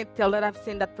definitely can't tell that I've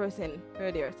seen that person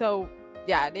earlier. So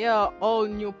yeah, they are all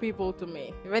new people to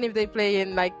me, even if they play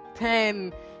in like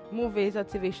 10 movies or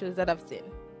TV shows that I've seen.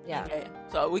 Yeah. Okay,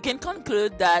 so we can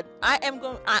conclude that I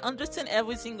understand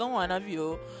every single one of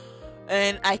you,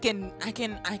 and I can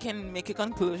make a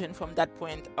conclusion from that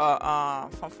point.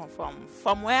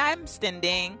 From where I'm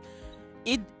standing,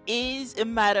 it is a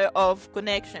matter of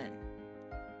connection.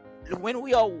 When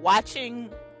we are watching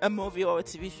a movie or a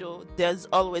TV show, there's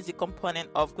always a component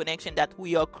of connection that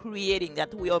we are creating,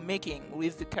 that we are making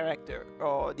with the character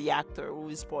or the actor who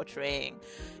is portraying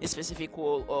a specific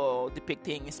role or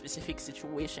depicting a specific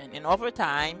situation. And over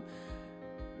time,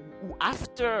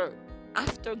 after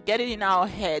getting in our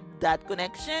head that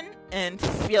connection and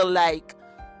feel like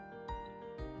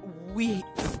we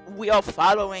are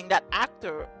following that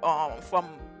actor from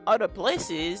other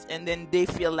places, and then they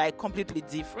feel like completely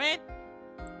different,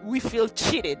 we feel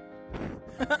cheated.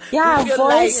 Yeah, We feel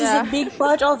voice like, is a big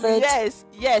part of it.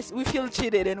 yes, we feel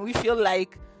cheated, and we feel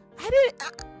like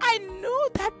I knew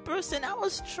that person. I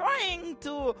was trying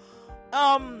to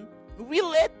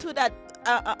relate to that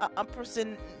a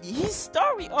person. His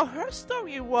story or her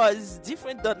story was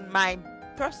different than my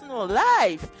personal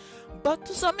life, but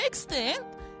to some extent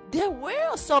there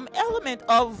were some element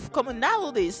of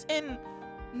commonalities, and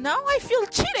now I feel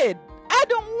cheated. I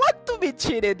don't want to be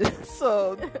cheated.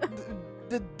 So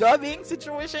the dubbing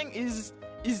situation is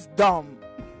dumb.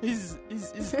 Is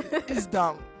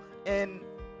dumb, and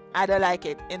I don't like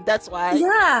it, and that's why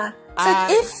Yeah.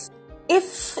 So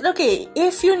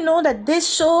if you know that this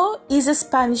show is a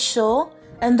Spanish show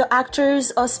and the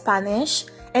actors are Spanish,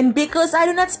 and because I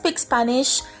do not speak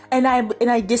Spanish, and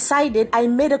I decided, I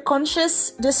made a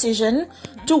conscious decision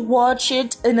to watch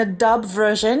it in a dub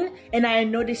version, and I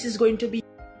know this is going to be,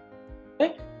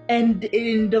 and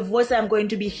in the voice I'm going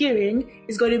to be hearing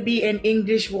is going to be an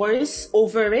English voice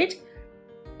over it,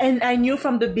 and I knew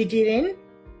from the beginning,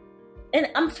 and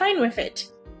I'm fine with it,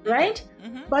 right?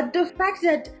 Mm-hmm. But the fact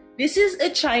that this is a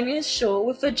Chinese show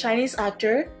with a Chinese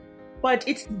actor, but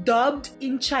it's dubbed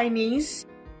in Chinese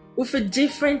with a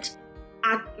different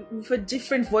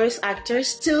voice actor,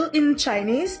 still in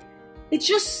Chinese. It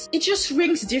just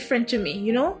rings different to me,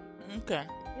 you know? Okay.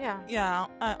 Yeah. Yeah,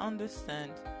 I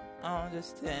understand.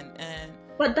 And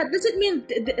But that doesn't mean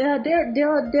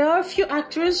there are a few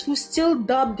actors who still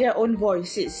dub their own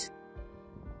voices.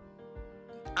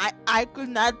 I could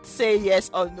not say yes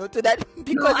or no to that No,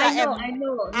 because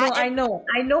I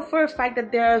know for a fact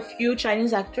that there are a few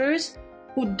Chinese actors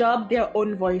who dub their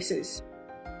own voices.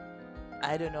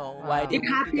 I don't know why they It would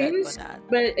do happens, that or not.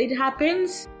 but it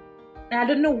happens. And I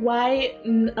don't know why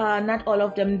not all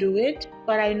of them do it,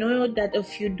 but I know that a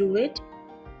few do it.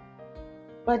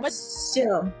 But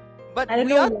still, But I don't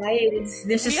know why it's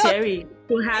necessary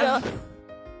to have.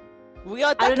 We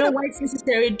are I don't talking know why it's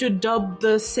necessary to dub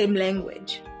the same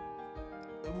language.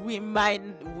 we're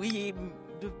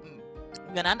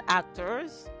not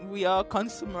actors. We are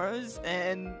consumers,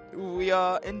 and we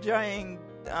are enjoying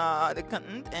the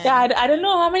content. And Yeah, I don't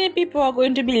know how many people are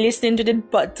going to be listening to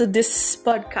this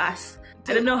podcast.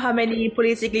 I don't know how many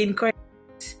politically incorrect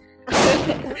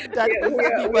that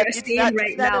we're seeing right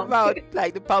it's not now. about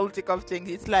like the politics of things.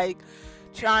 It's like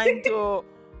trying to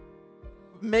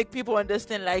make people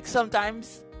understand. Like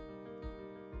sometimes,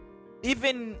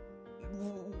 even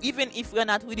if we're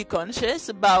not really conscious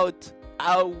about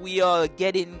how we are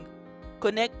getting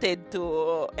connected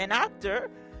to an actor,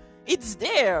 it's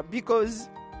there because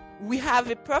we have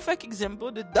a perfect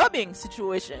example, the dubbing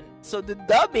situation. So the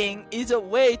dubbing is a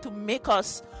way to make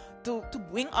us to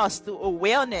bring us to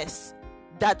awareness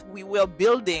that we were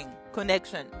building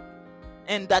connection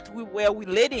and that we were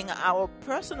relating our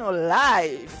personal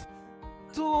life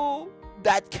to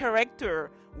that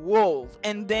character world.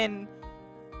 And then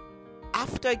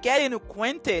after getting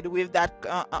acquainted with that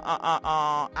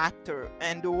actor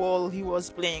and the role he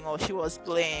was playing or she was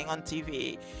playing on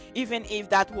TV, even if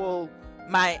that role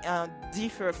might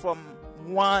differ from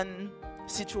one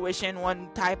situation, one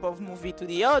type of movie to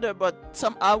the other, but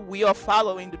somehow we are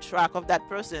following the track of that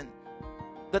person,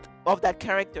 of that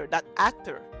character, that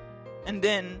actor. And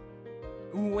then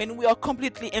when we are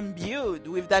completely imbued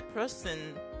with that person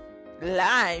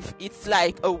life, it's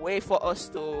like a way for us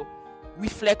to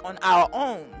reflect on our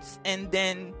own. And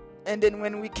then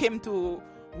when we came to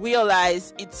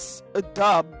realize it's a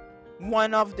dub,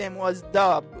 one of them was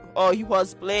dub, or he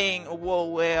was playing a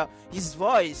role where his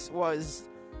voice was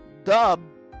dub,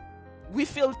 we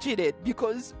feel cheated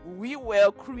because we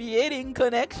were creating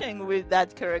connection with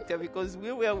that character, because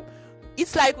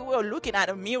it's like we were looking at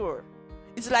a mirror.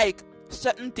 It's like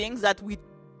certain things that we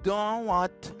don't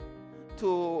want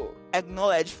to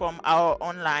acknowledge from our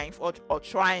own life, or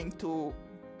trying to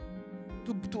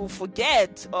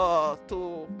forget or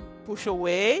to push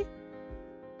away.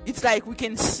 It's like we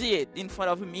can see it in front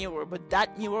of a mirror, but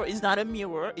that mirror is not a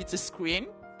mirror, it's a screen,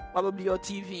 probably your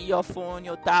TV, your phone,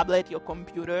 your tablet, your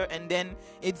computer, and then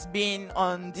it's being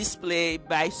on display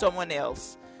by someone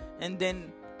else. And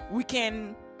then we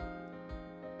can,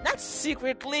 not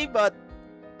secretly, but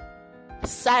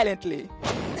silently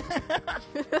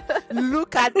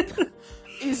look at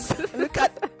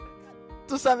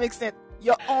to some extent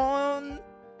your own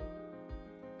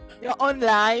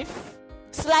life,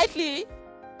 slightly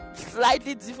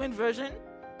different version.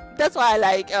 That's why I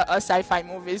like sci-fi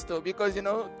movies too, because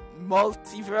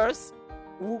multiverse,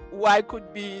 who I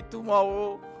could be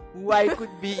tomorrow, who I could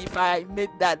be if I made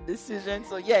that decision.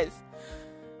 So yes,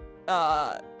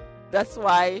 that's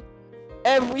why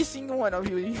every single one of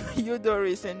you, you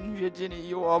Doris and Virginia,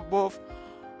 you are both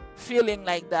feeling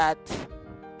like that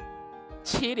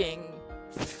cheating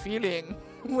feeling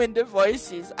when the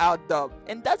voices are dubbed.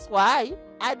 And that's why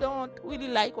I don't really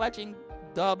like watching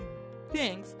dub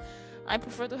things. I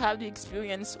prefer to have the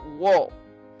experience raw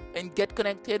and get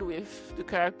connected with the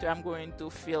character I'm going to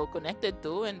feel connected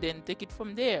to, and then take it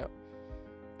from there.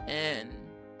 And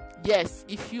yes,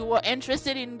 if you are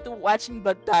interested into watching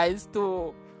Bad Ties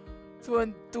to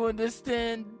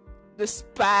understand the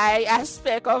spy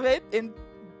aspect of it, and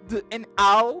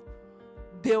how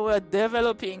they were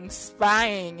developing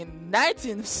spying in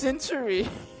 19th century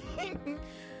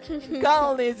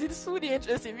colonies, it's really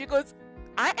interesting, because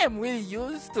I am really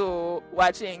used to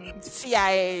watching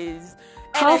CIA's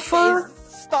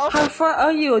stuff. How far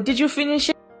are you? Did you finish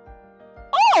it?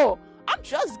 Oh, I'm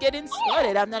just getting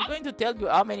started. I'm not going to tell you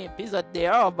how many episodes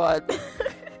there are, but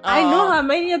I know how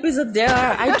many episodes there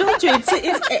are. I told you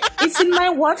it's in my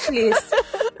watch list.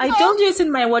 I told you it's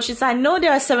in my watch list. I know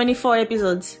there are 74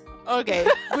 episodes. Okay,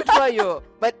 good for you.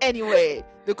 But anyway,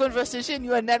 the conversation,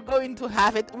 you are not going to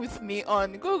have it with me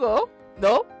on Google.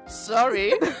 No,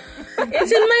 sorry.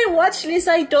 It's in my watch list,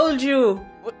 I told you.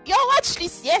 Your watch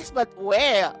list, yes, but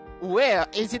where? Where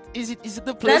is it? Is it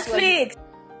the place? Netflix.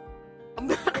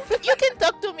 You can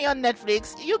talk to me on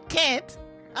Netflix. You can't.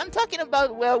 I'm talking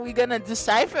about where we're gonna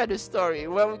decipher the story,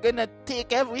 where we're gonna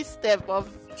take every step of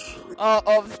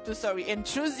the story and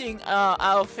choosing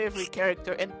our favorite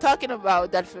character and talking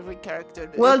about that favorite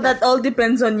character. Well, that all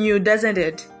depends on you, doesn't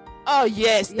it? Oh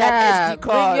yes, Yeah, that SD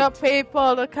card. bring your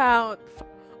PayPal account.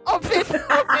 Open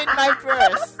my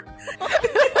purse.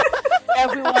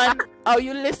 Everyone, are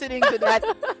you listening to that?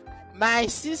 My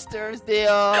sisters, they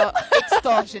are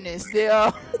extortionists. They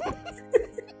are.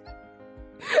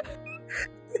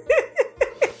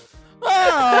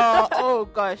 Oh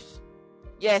gosh.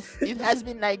 Yes, it has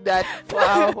been like that for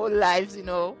our whole lives, you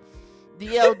know.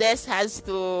 The eldest has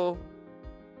to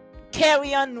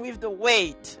carry on with the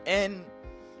weight and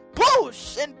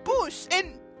push and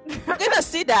you're gonna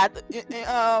see that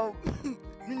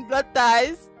in Blood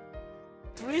Ties.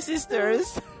 3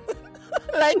 sisters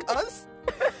like us.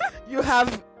 You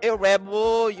have a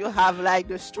rebel, you have like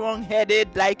the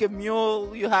strong-headed like a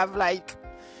mule, you have like,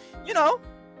 you know,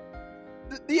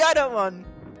 the other one.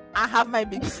 I have my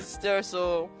big sister,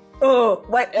 so Oh,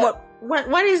 what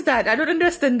is that? I don't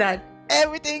understand that.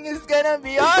 everything is gonna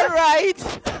be alright.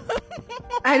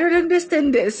 I don't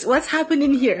understand this. What's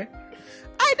happening here?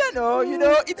 I don't know, you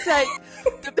know, it's like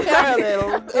the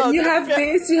parallel. You have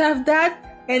this, you have that,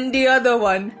 and the other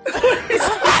one.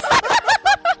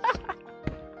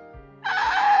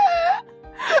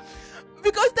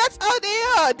 Because that's how they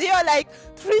are. They are like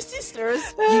 3 sisters.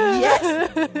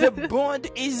 Yes, the bond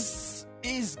is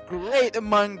great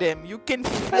among them. You can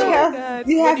feel You it have,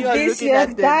 you when have you are this, looking you at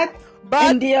have them. that, But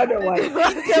and the other one.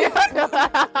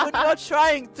 when you're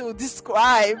trying to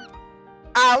describe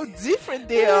how different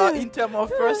they are in terms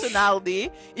of personality,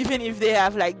 even if they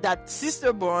have like that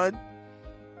sister bond,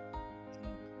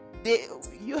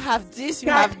 you have this,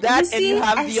 you have that, see, and you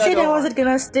have I the said other I one. wasn't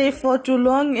gonna stay for too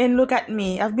long, and look at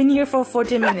me. I've been here for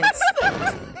 40 minutes.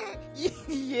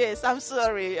 Yes, I'm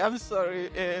sorry,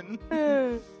 and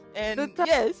That's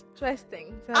yes,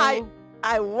 interesting. So,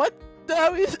 I want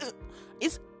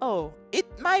it's it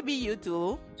might be you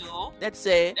too. Let's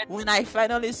say when I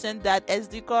finally send that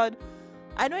SD card,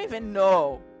 I don't even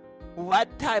know what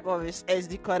type of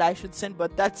SD card I should send,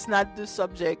 but that's not the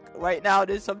subject right now.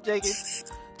 The subject is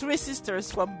 3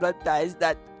 sisters from Blood Ties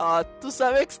that are to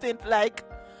some extent like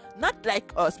not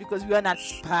like us because we are not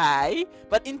spy,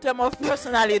 but in terms of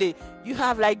personality, you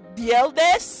have like the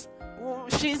eldest,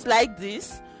 she's like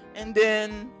this, and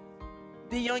then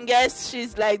the youngest,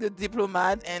 she's like the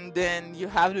diplomat, and then you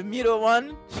have the middle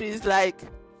one, she's like,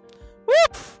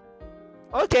 whoop,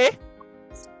 okay.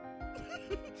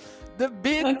 The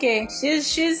big Okay,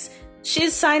 she's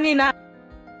signing up.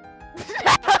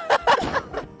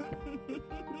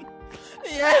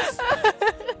 yes,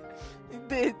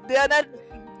 they are not.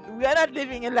 We are not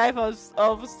living a life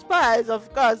of spies,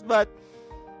 of course, but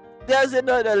there's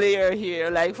another layer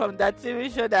here, like from that TV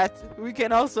show that we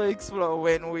can also explore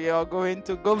when we are going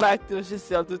to go back to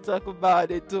Giselle to talk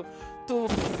about it, to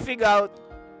figure out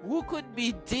who could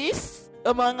be this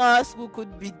among us, who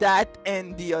could be that,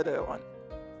 and the other one.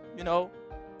 You know,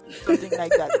 something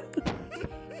like that.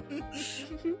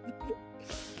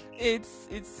 It's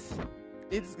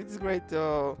great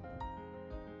to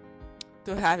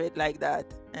have it like that,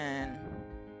 and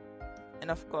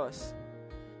of course.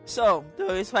 So,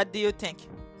 Doris, what do you think?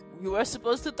 We were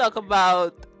supposed to talk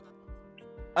about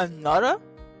another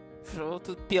show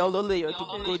to peel the layer, to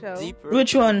go Show. deeper.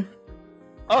 Which one?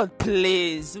 Oh,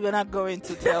 please, we're not going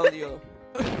to tell you.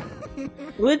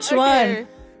 Which okay. one?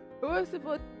 Who was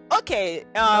supposed Okay,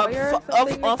 Lawyer,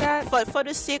 something like that? for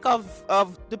the sake of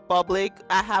the public,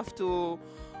 I have to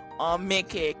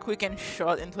make a quick and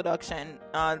short introduction.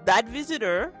 That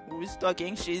visitor who is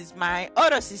talking, she's my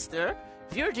other sister,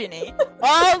 Virginie,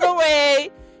 all the way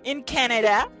in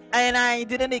Canada, and I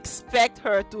didn't expect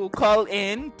her to call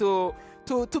in to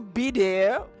be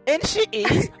there, and she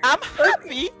is. I'm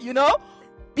happy, you know,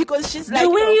 because she's like The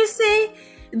way you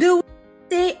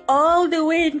say all the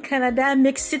way in Canada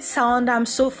makes it sound I'm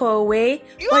so far away.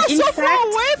 you but are in so fact, far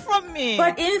away from me.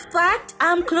 But in fact,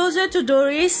 I'm closer to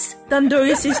Doris than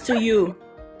Doris is to you.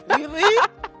 Really?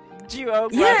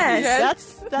 Geography.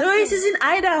 Yes. That's Doris is in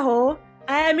Idaho.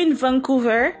 I am in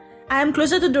Vancouver. I am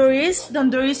closer to Doris than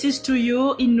Doris is to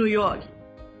you in New York.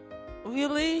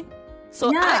 Really?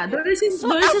 So Yeah, Doris is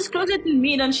closer to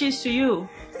me than she is to you.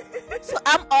 So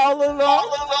I'm all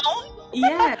alone.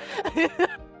 Yeah.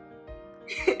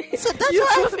 So that's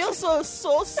why I feel so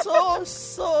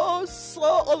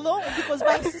alone, because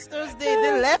my sisters,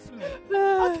 they left me.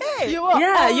 Okay. You are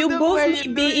Yeah, all you the both way may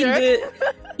in be New in York.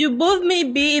 you both may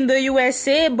be in the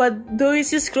USA, but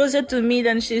Doris is closer to me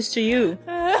than she is to you.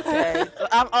 Okay, so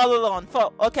I'm all alone.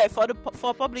 For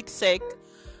public sake,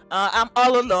 I'm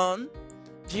all alone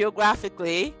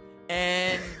geographically,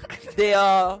 and they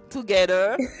are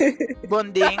together,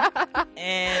 bonding,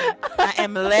 and I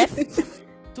am left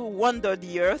to wander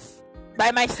the earth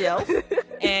by myself.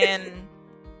 And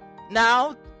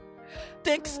now,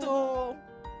 thanks to,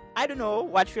 I don't know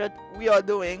what we are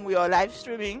doing, we are live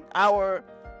streaming our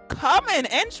common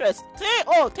interest.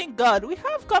 Thank God we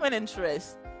have common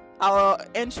interest. Our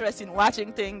interest in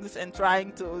watching things and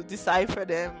trying to decipher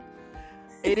them.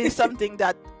 It is something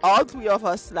that all three of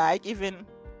us like, even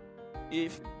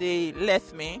if they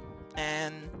left me.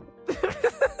 And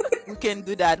we can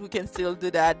do that. We can still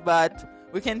do that, but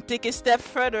we can take a step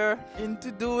further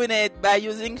into doing it by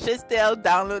using Shistel,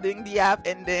 downloading the app,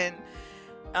 and then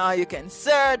you can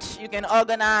search, you can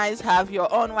organize, have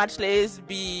your own watch list,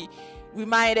 be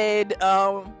reminded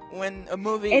when a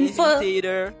movie is in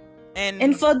theater.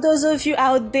 And for those of you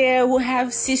out there who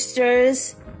have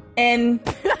sisters and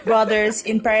brothers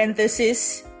in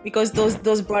parentheses, because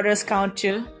those brothers count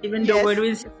too, even though we're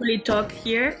doing simply talk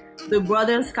here, the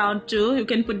brothers count too. You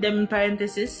can put them in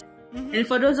parentheses. And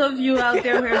for those of you out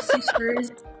there who have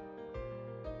sisters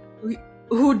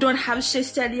who don't have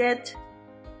Shistel yet,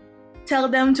 tell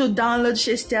them to download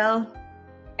Shistel.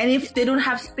 And if they don't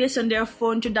have space on their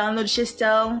phone to download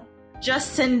Shistel,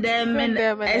 just send them an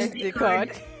SD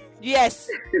card. Yes,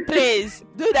 please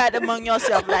do that among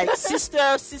yourself, like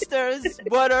sisters,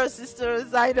 brothers,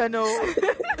 sisters. I don't know.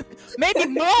 Maybe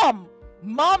mom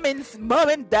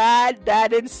and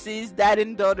dad and sis, dad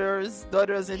and daughters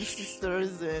and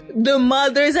sisters, and the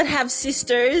mothers that have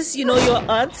sisters. You know, your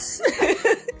aunts.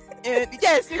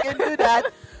 Yes, you can do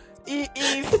that.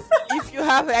 If you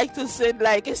have like to send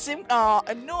like a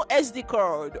new SD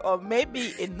card, or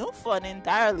maybe a new phone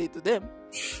entirely to them,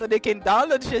 so they can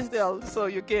download Shistel, so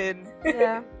you can.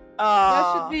 Yeah.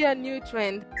 That should be a new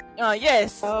trend.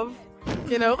 Yes.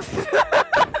 You know.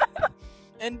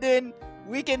 And then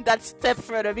we can that step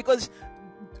further, because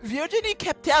Virginie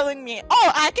kept telling me,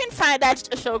 "Oh, I can find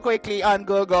that show quickly on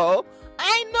Google."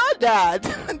 I know that.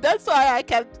 That's why I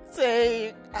kept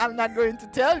saying I'm not going to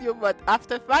tell you. But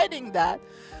after finding that,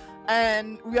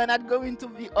 and we are not going to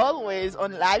be always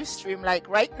on live stream like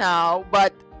right now,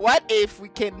 but what if we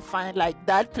can find like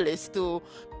that place to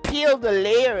peel the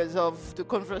layers of the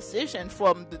conversation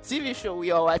from the TV show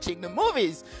we are watching, the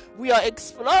movies we are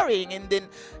exploring, and then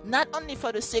not only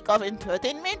for the sake of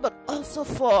entertainment but also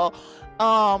for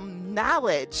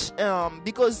knowledge,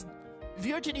 because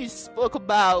Virginie spoke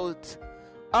about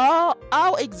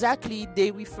how exactly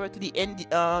they refer to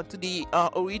the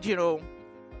original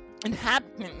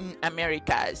inhabitant in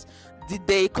Americas. Did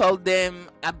they call them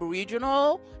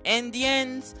Aboriginal,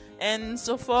 Indians, and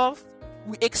so forth?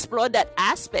 We explore that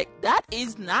aspect. That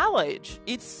is knowledge.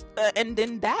 It's and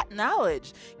then that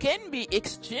knowledge can be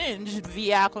exchanged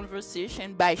via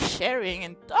conversation by sharing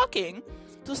and talking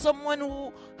to someone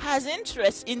who has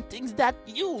interest in things that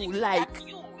you like,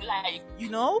 you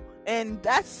know. And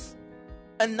that's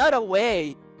another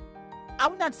way. I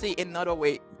would not say another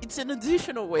way. It's an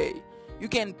additional way you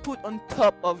can put on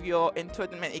top of your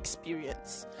entertainment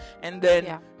experience. And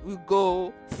then we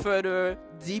go further,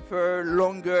 deeper,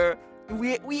 longer.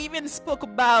 We even spoke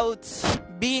about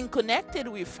being connected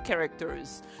with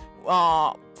characters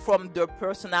from their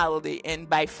personality, and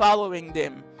by following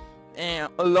them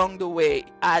along the way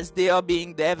as they are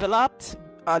being developed,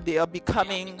 they are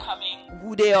becoming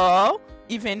who they are,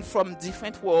 even from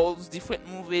different worlds, different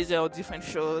movies or different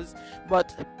shows.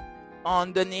 But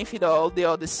underneath it all, they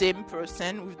are the same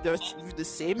person with the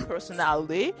same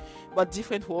personality, but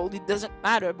different world. It doesn't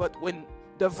matter. But when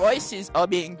the voices are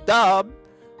being dubbed,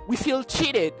 we feel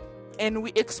cheated, and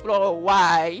we explore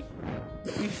why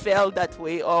we felt that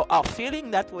way or are feeling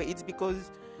that way. It's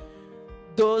because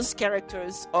those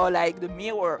characters are like the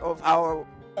mirror of our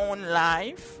own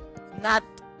life. Not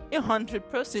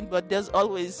 100%, but there's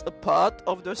always a part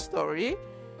of the story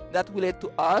that relate to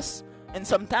us. And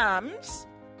sometimes,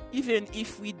 even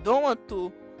if we don't want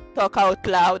to talk out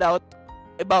loud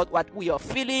about what we are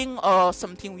feeling or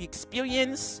something we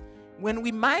experience, when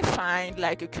we might find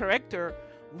like a character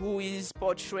who is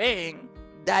portraying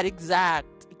that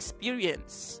exact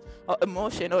experience or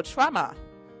emotion or trauma,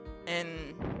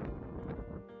 and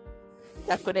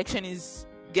that connection is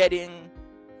getting,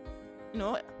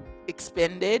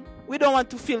 expanded. We don't want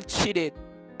to feel cheated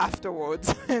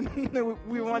afterwards, and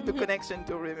we want the connection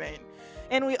to remain.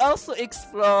 And we also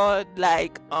explored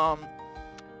like bond,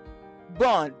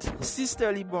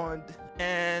 sisterly bond,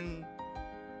 and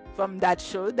from that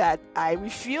show that I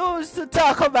refuse to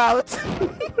talk about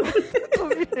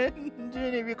to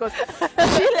Virginie, because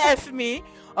she left me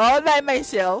all by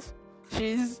myself.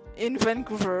 She's in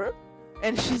Vancouver,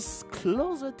 and she's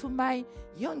closer to my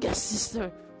youngest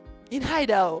sister in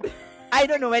Idaho. I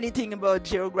don't know anything about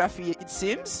geography, it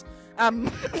seems.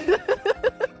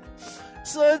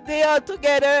 So they are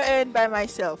together and by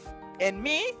myself. And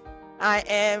me, I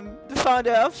am the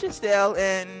founder of Chistel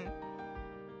and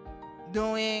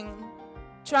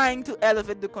trying to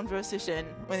elevate the conversation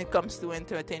when it comes to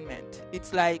entertainment.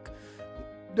 It's like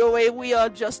the way we are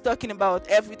just talking about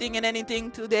everything and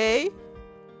anything today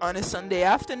on a Sunday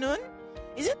afternoon.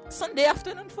 Is it Sunday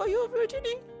afternoon for you,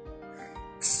 Virginie?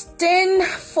 It's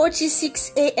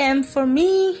 10:46 a.m. for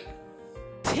me.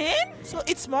 10? So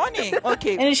it's morning.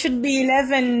 Okay. And it should be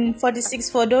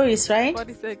 11:46 for Doris, right?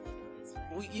 46.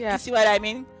 You see what I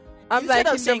mean? I'm Instead like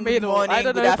of in the saying good middle. morning, I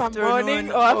don't know good if I'm afternoon,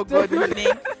 morning or or good afternoon.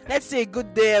 evening. Let's say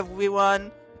good day,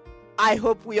 everyone. I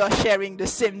hope we are sharing the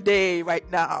same day right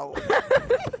now.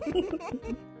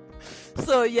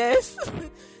 So yes,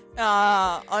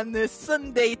 on the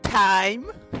Sunday time,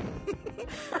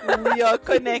 we are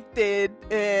connected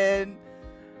and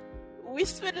we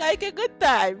spend like a good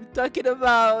time talking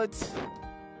about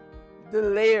the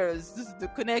layers, the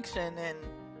connection, and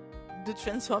the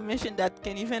transformation that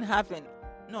can even happen.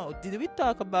 No, did we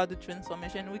talk about the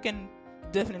transformation? We can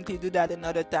definitely do that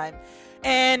another time.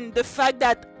 And the fact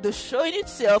that the show in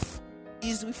itself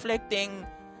is reflecting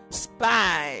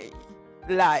spying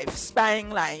life.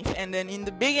 And then in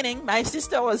the beginning, my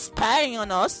sister was spying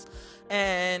on us,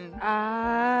 and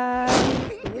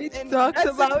We and talked that's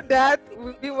about that.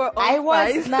 We were all I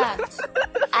was spies. not.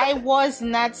 I was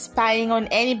not spying on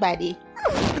anybody.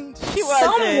 she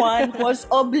wasn't. Someone was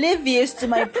oblivious to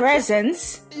my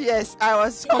presence. Yes, I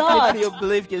was Thought completely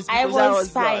oblivious I because I was was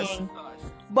spying. lost.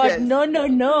 But Yes.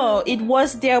 no. It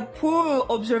was their poor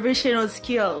observational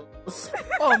skills.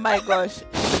 Oh my gosh,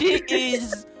 she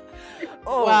is.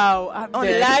 Oh, Wow, I'm on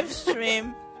the dead. live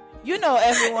stream, you know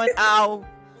everyone how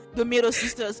the middle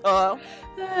sisters are.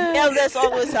 The elders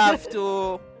always have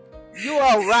to. You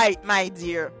are right, my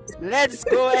dear. Let's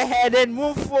go ahead and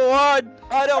move forward.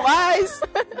 Otherwise,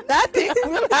 nothing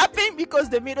will happen because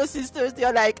the middle sisters, they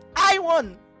are like, I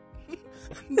won.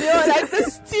 They are like the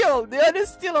steel. They are the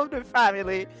steel of the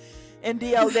family. And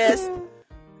the eldest,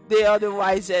 they are the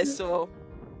wisest. So,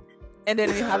 and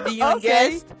then we have the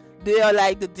youngest. They are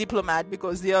like the diplomat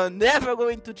because they are never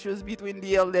going to choose between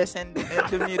the eldest and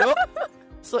the middle.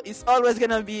 So it's always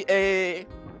gonna be a,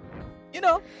 you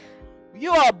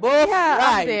are both Yeah,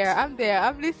 right. I'm there.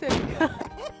 I'm listening.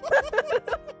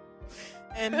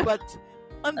 And but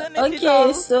underneath it Okay,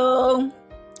 all, so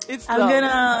it's I'm love.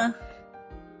 gonna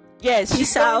Yes,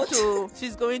 peace out.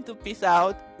 She's going to peace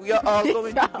out. We are all Peace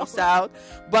going to out. peace out.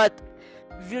 But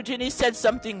Virginie said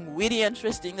something really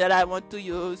interesting that I want to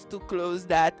use to close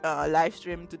that live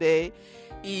stream today.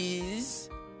 Is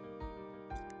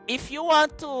if you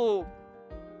want to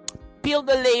peel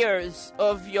the layers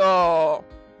of your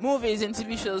movies and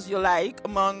TV shows you like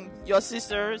among your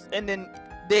sisters, and then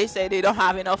they say they don't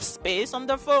have enough space on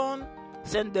their phone,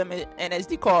 send them an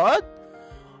SD card.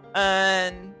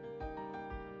 And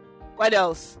what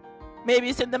else?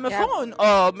 Maybe send them a Yeah. phone,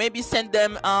 or maybe send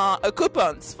them a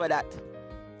coupons for that.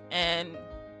 And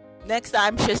next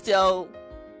time, she still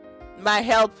might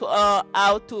help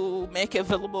out to make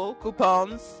available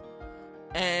coupons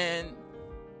and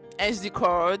SD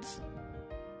cards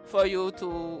for you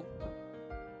to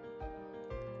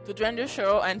join the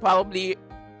show and probably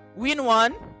win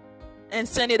one and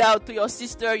send it out to your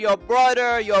sister, your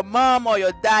brother, your mom, or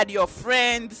your dad, your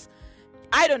friends.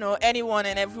 I don't know, anyone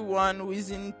and everyone who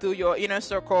is into your inner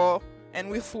circle and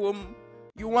with whom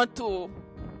you want to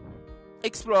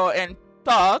explore and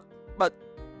talk, but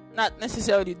not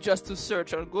necessarily just to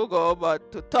search on Google,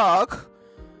 but to talk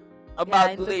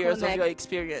about and the to layers of connect. your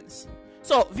experience.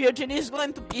 So Virginie is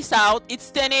going to peace out.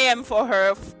 It's 10 a.m. for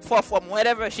her, from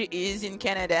wherever she is in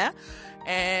Canada,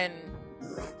 and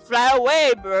fly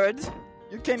away, birds.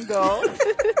 You can go.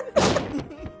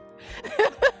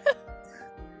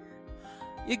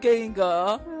 You can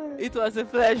go. It was a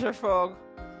pleasure for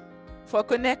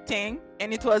connecting,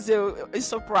 and it was a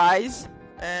surprise.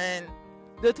 And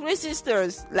the three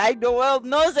sisters, like the world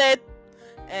knows it.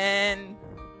 And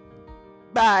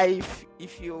bye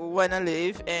if you wanna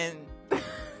leave. And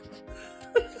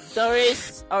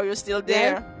Doris, are you still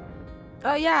there?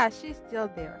 Oh yeah, she's still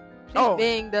there. Oh.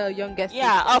 being the youngest.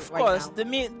 Yeah, sister of right course.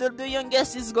 now. The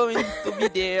youngest is going to be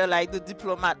there, like the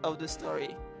diplomat of the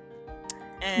story.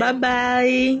 Bye And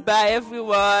bye. bye,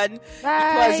 everyone. It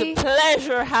was a Bye.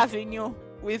 pleasure having you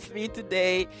with me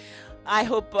today. I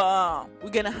hope we're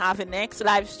gonna have a next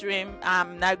live stream. I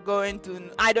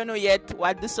don't know yet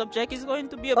what the subject is going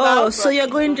to be about. Oh, so but you're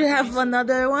it's going to be have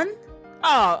another one?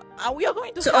 Oh, we are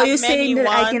going to So have are you many saying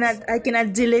that ones. I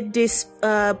cannot delete this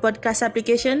podcast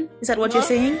application? Is that what you're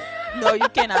saying? No, you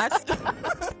cannot.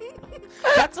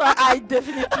 That's why I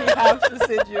definitely have to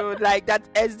send you like that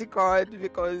SD card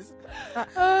because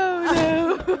Oh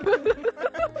no.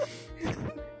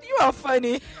 you are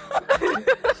funny.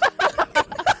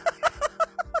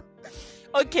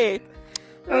 Okay.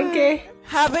 Okay.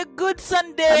 Have a good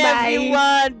Sunday, Bye-bye.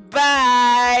 everyone.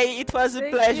 Bye. It was a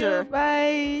Thank pleasure. you.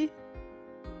 Bye.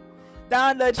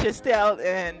 Download Chestel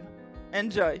and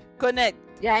enjoy. Connect.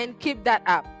 Yeah, and keep that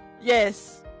up.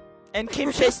 Yes. And keep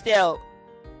Chestel.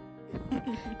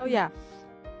 Oh yeah.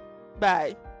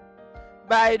 Bye.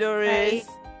 Bye, Doris.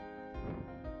 Bye.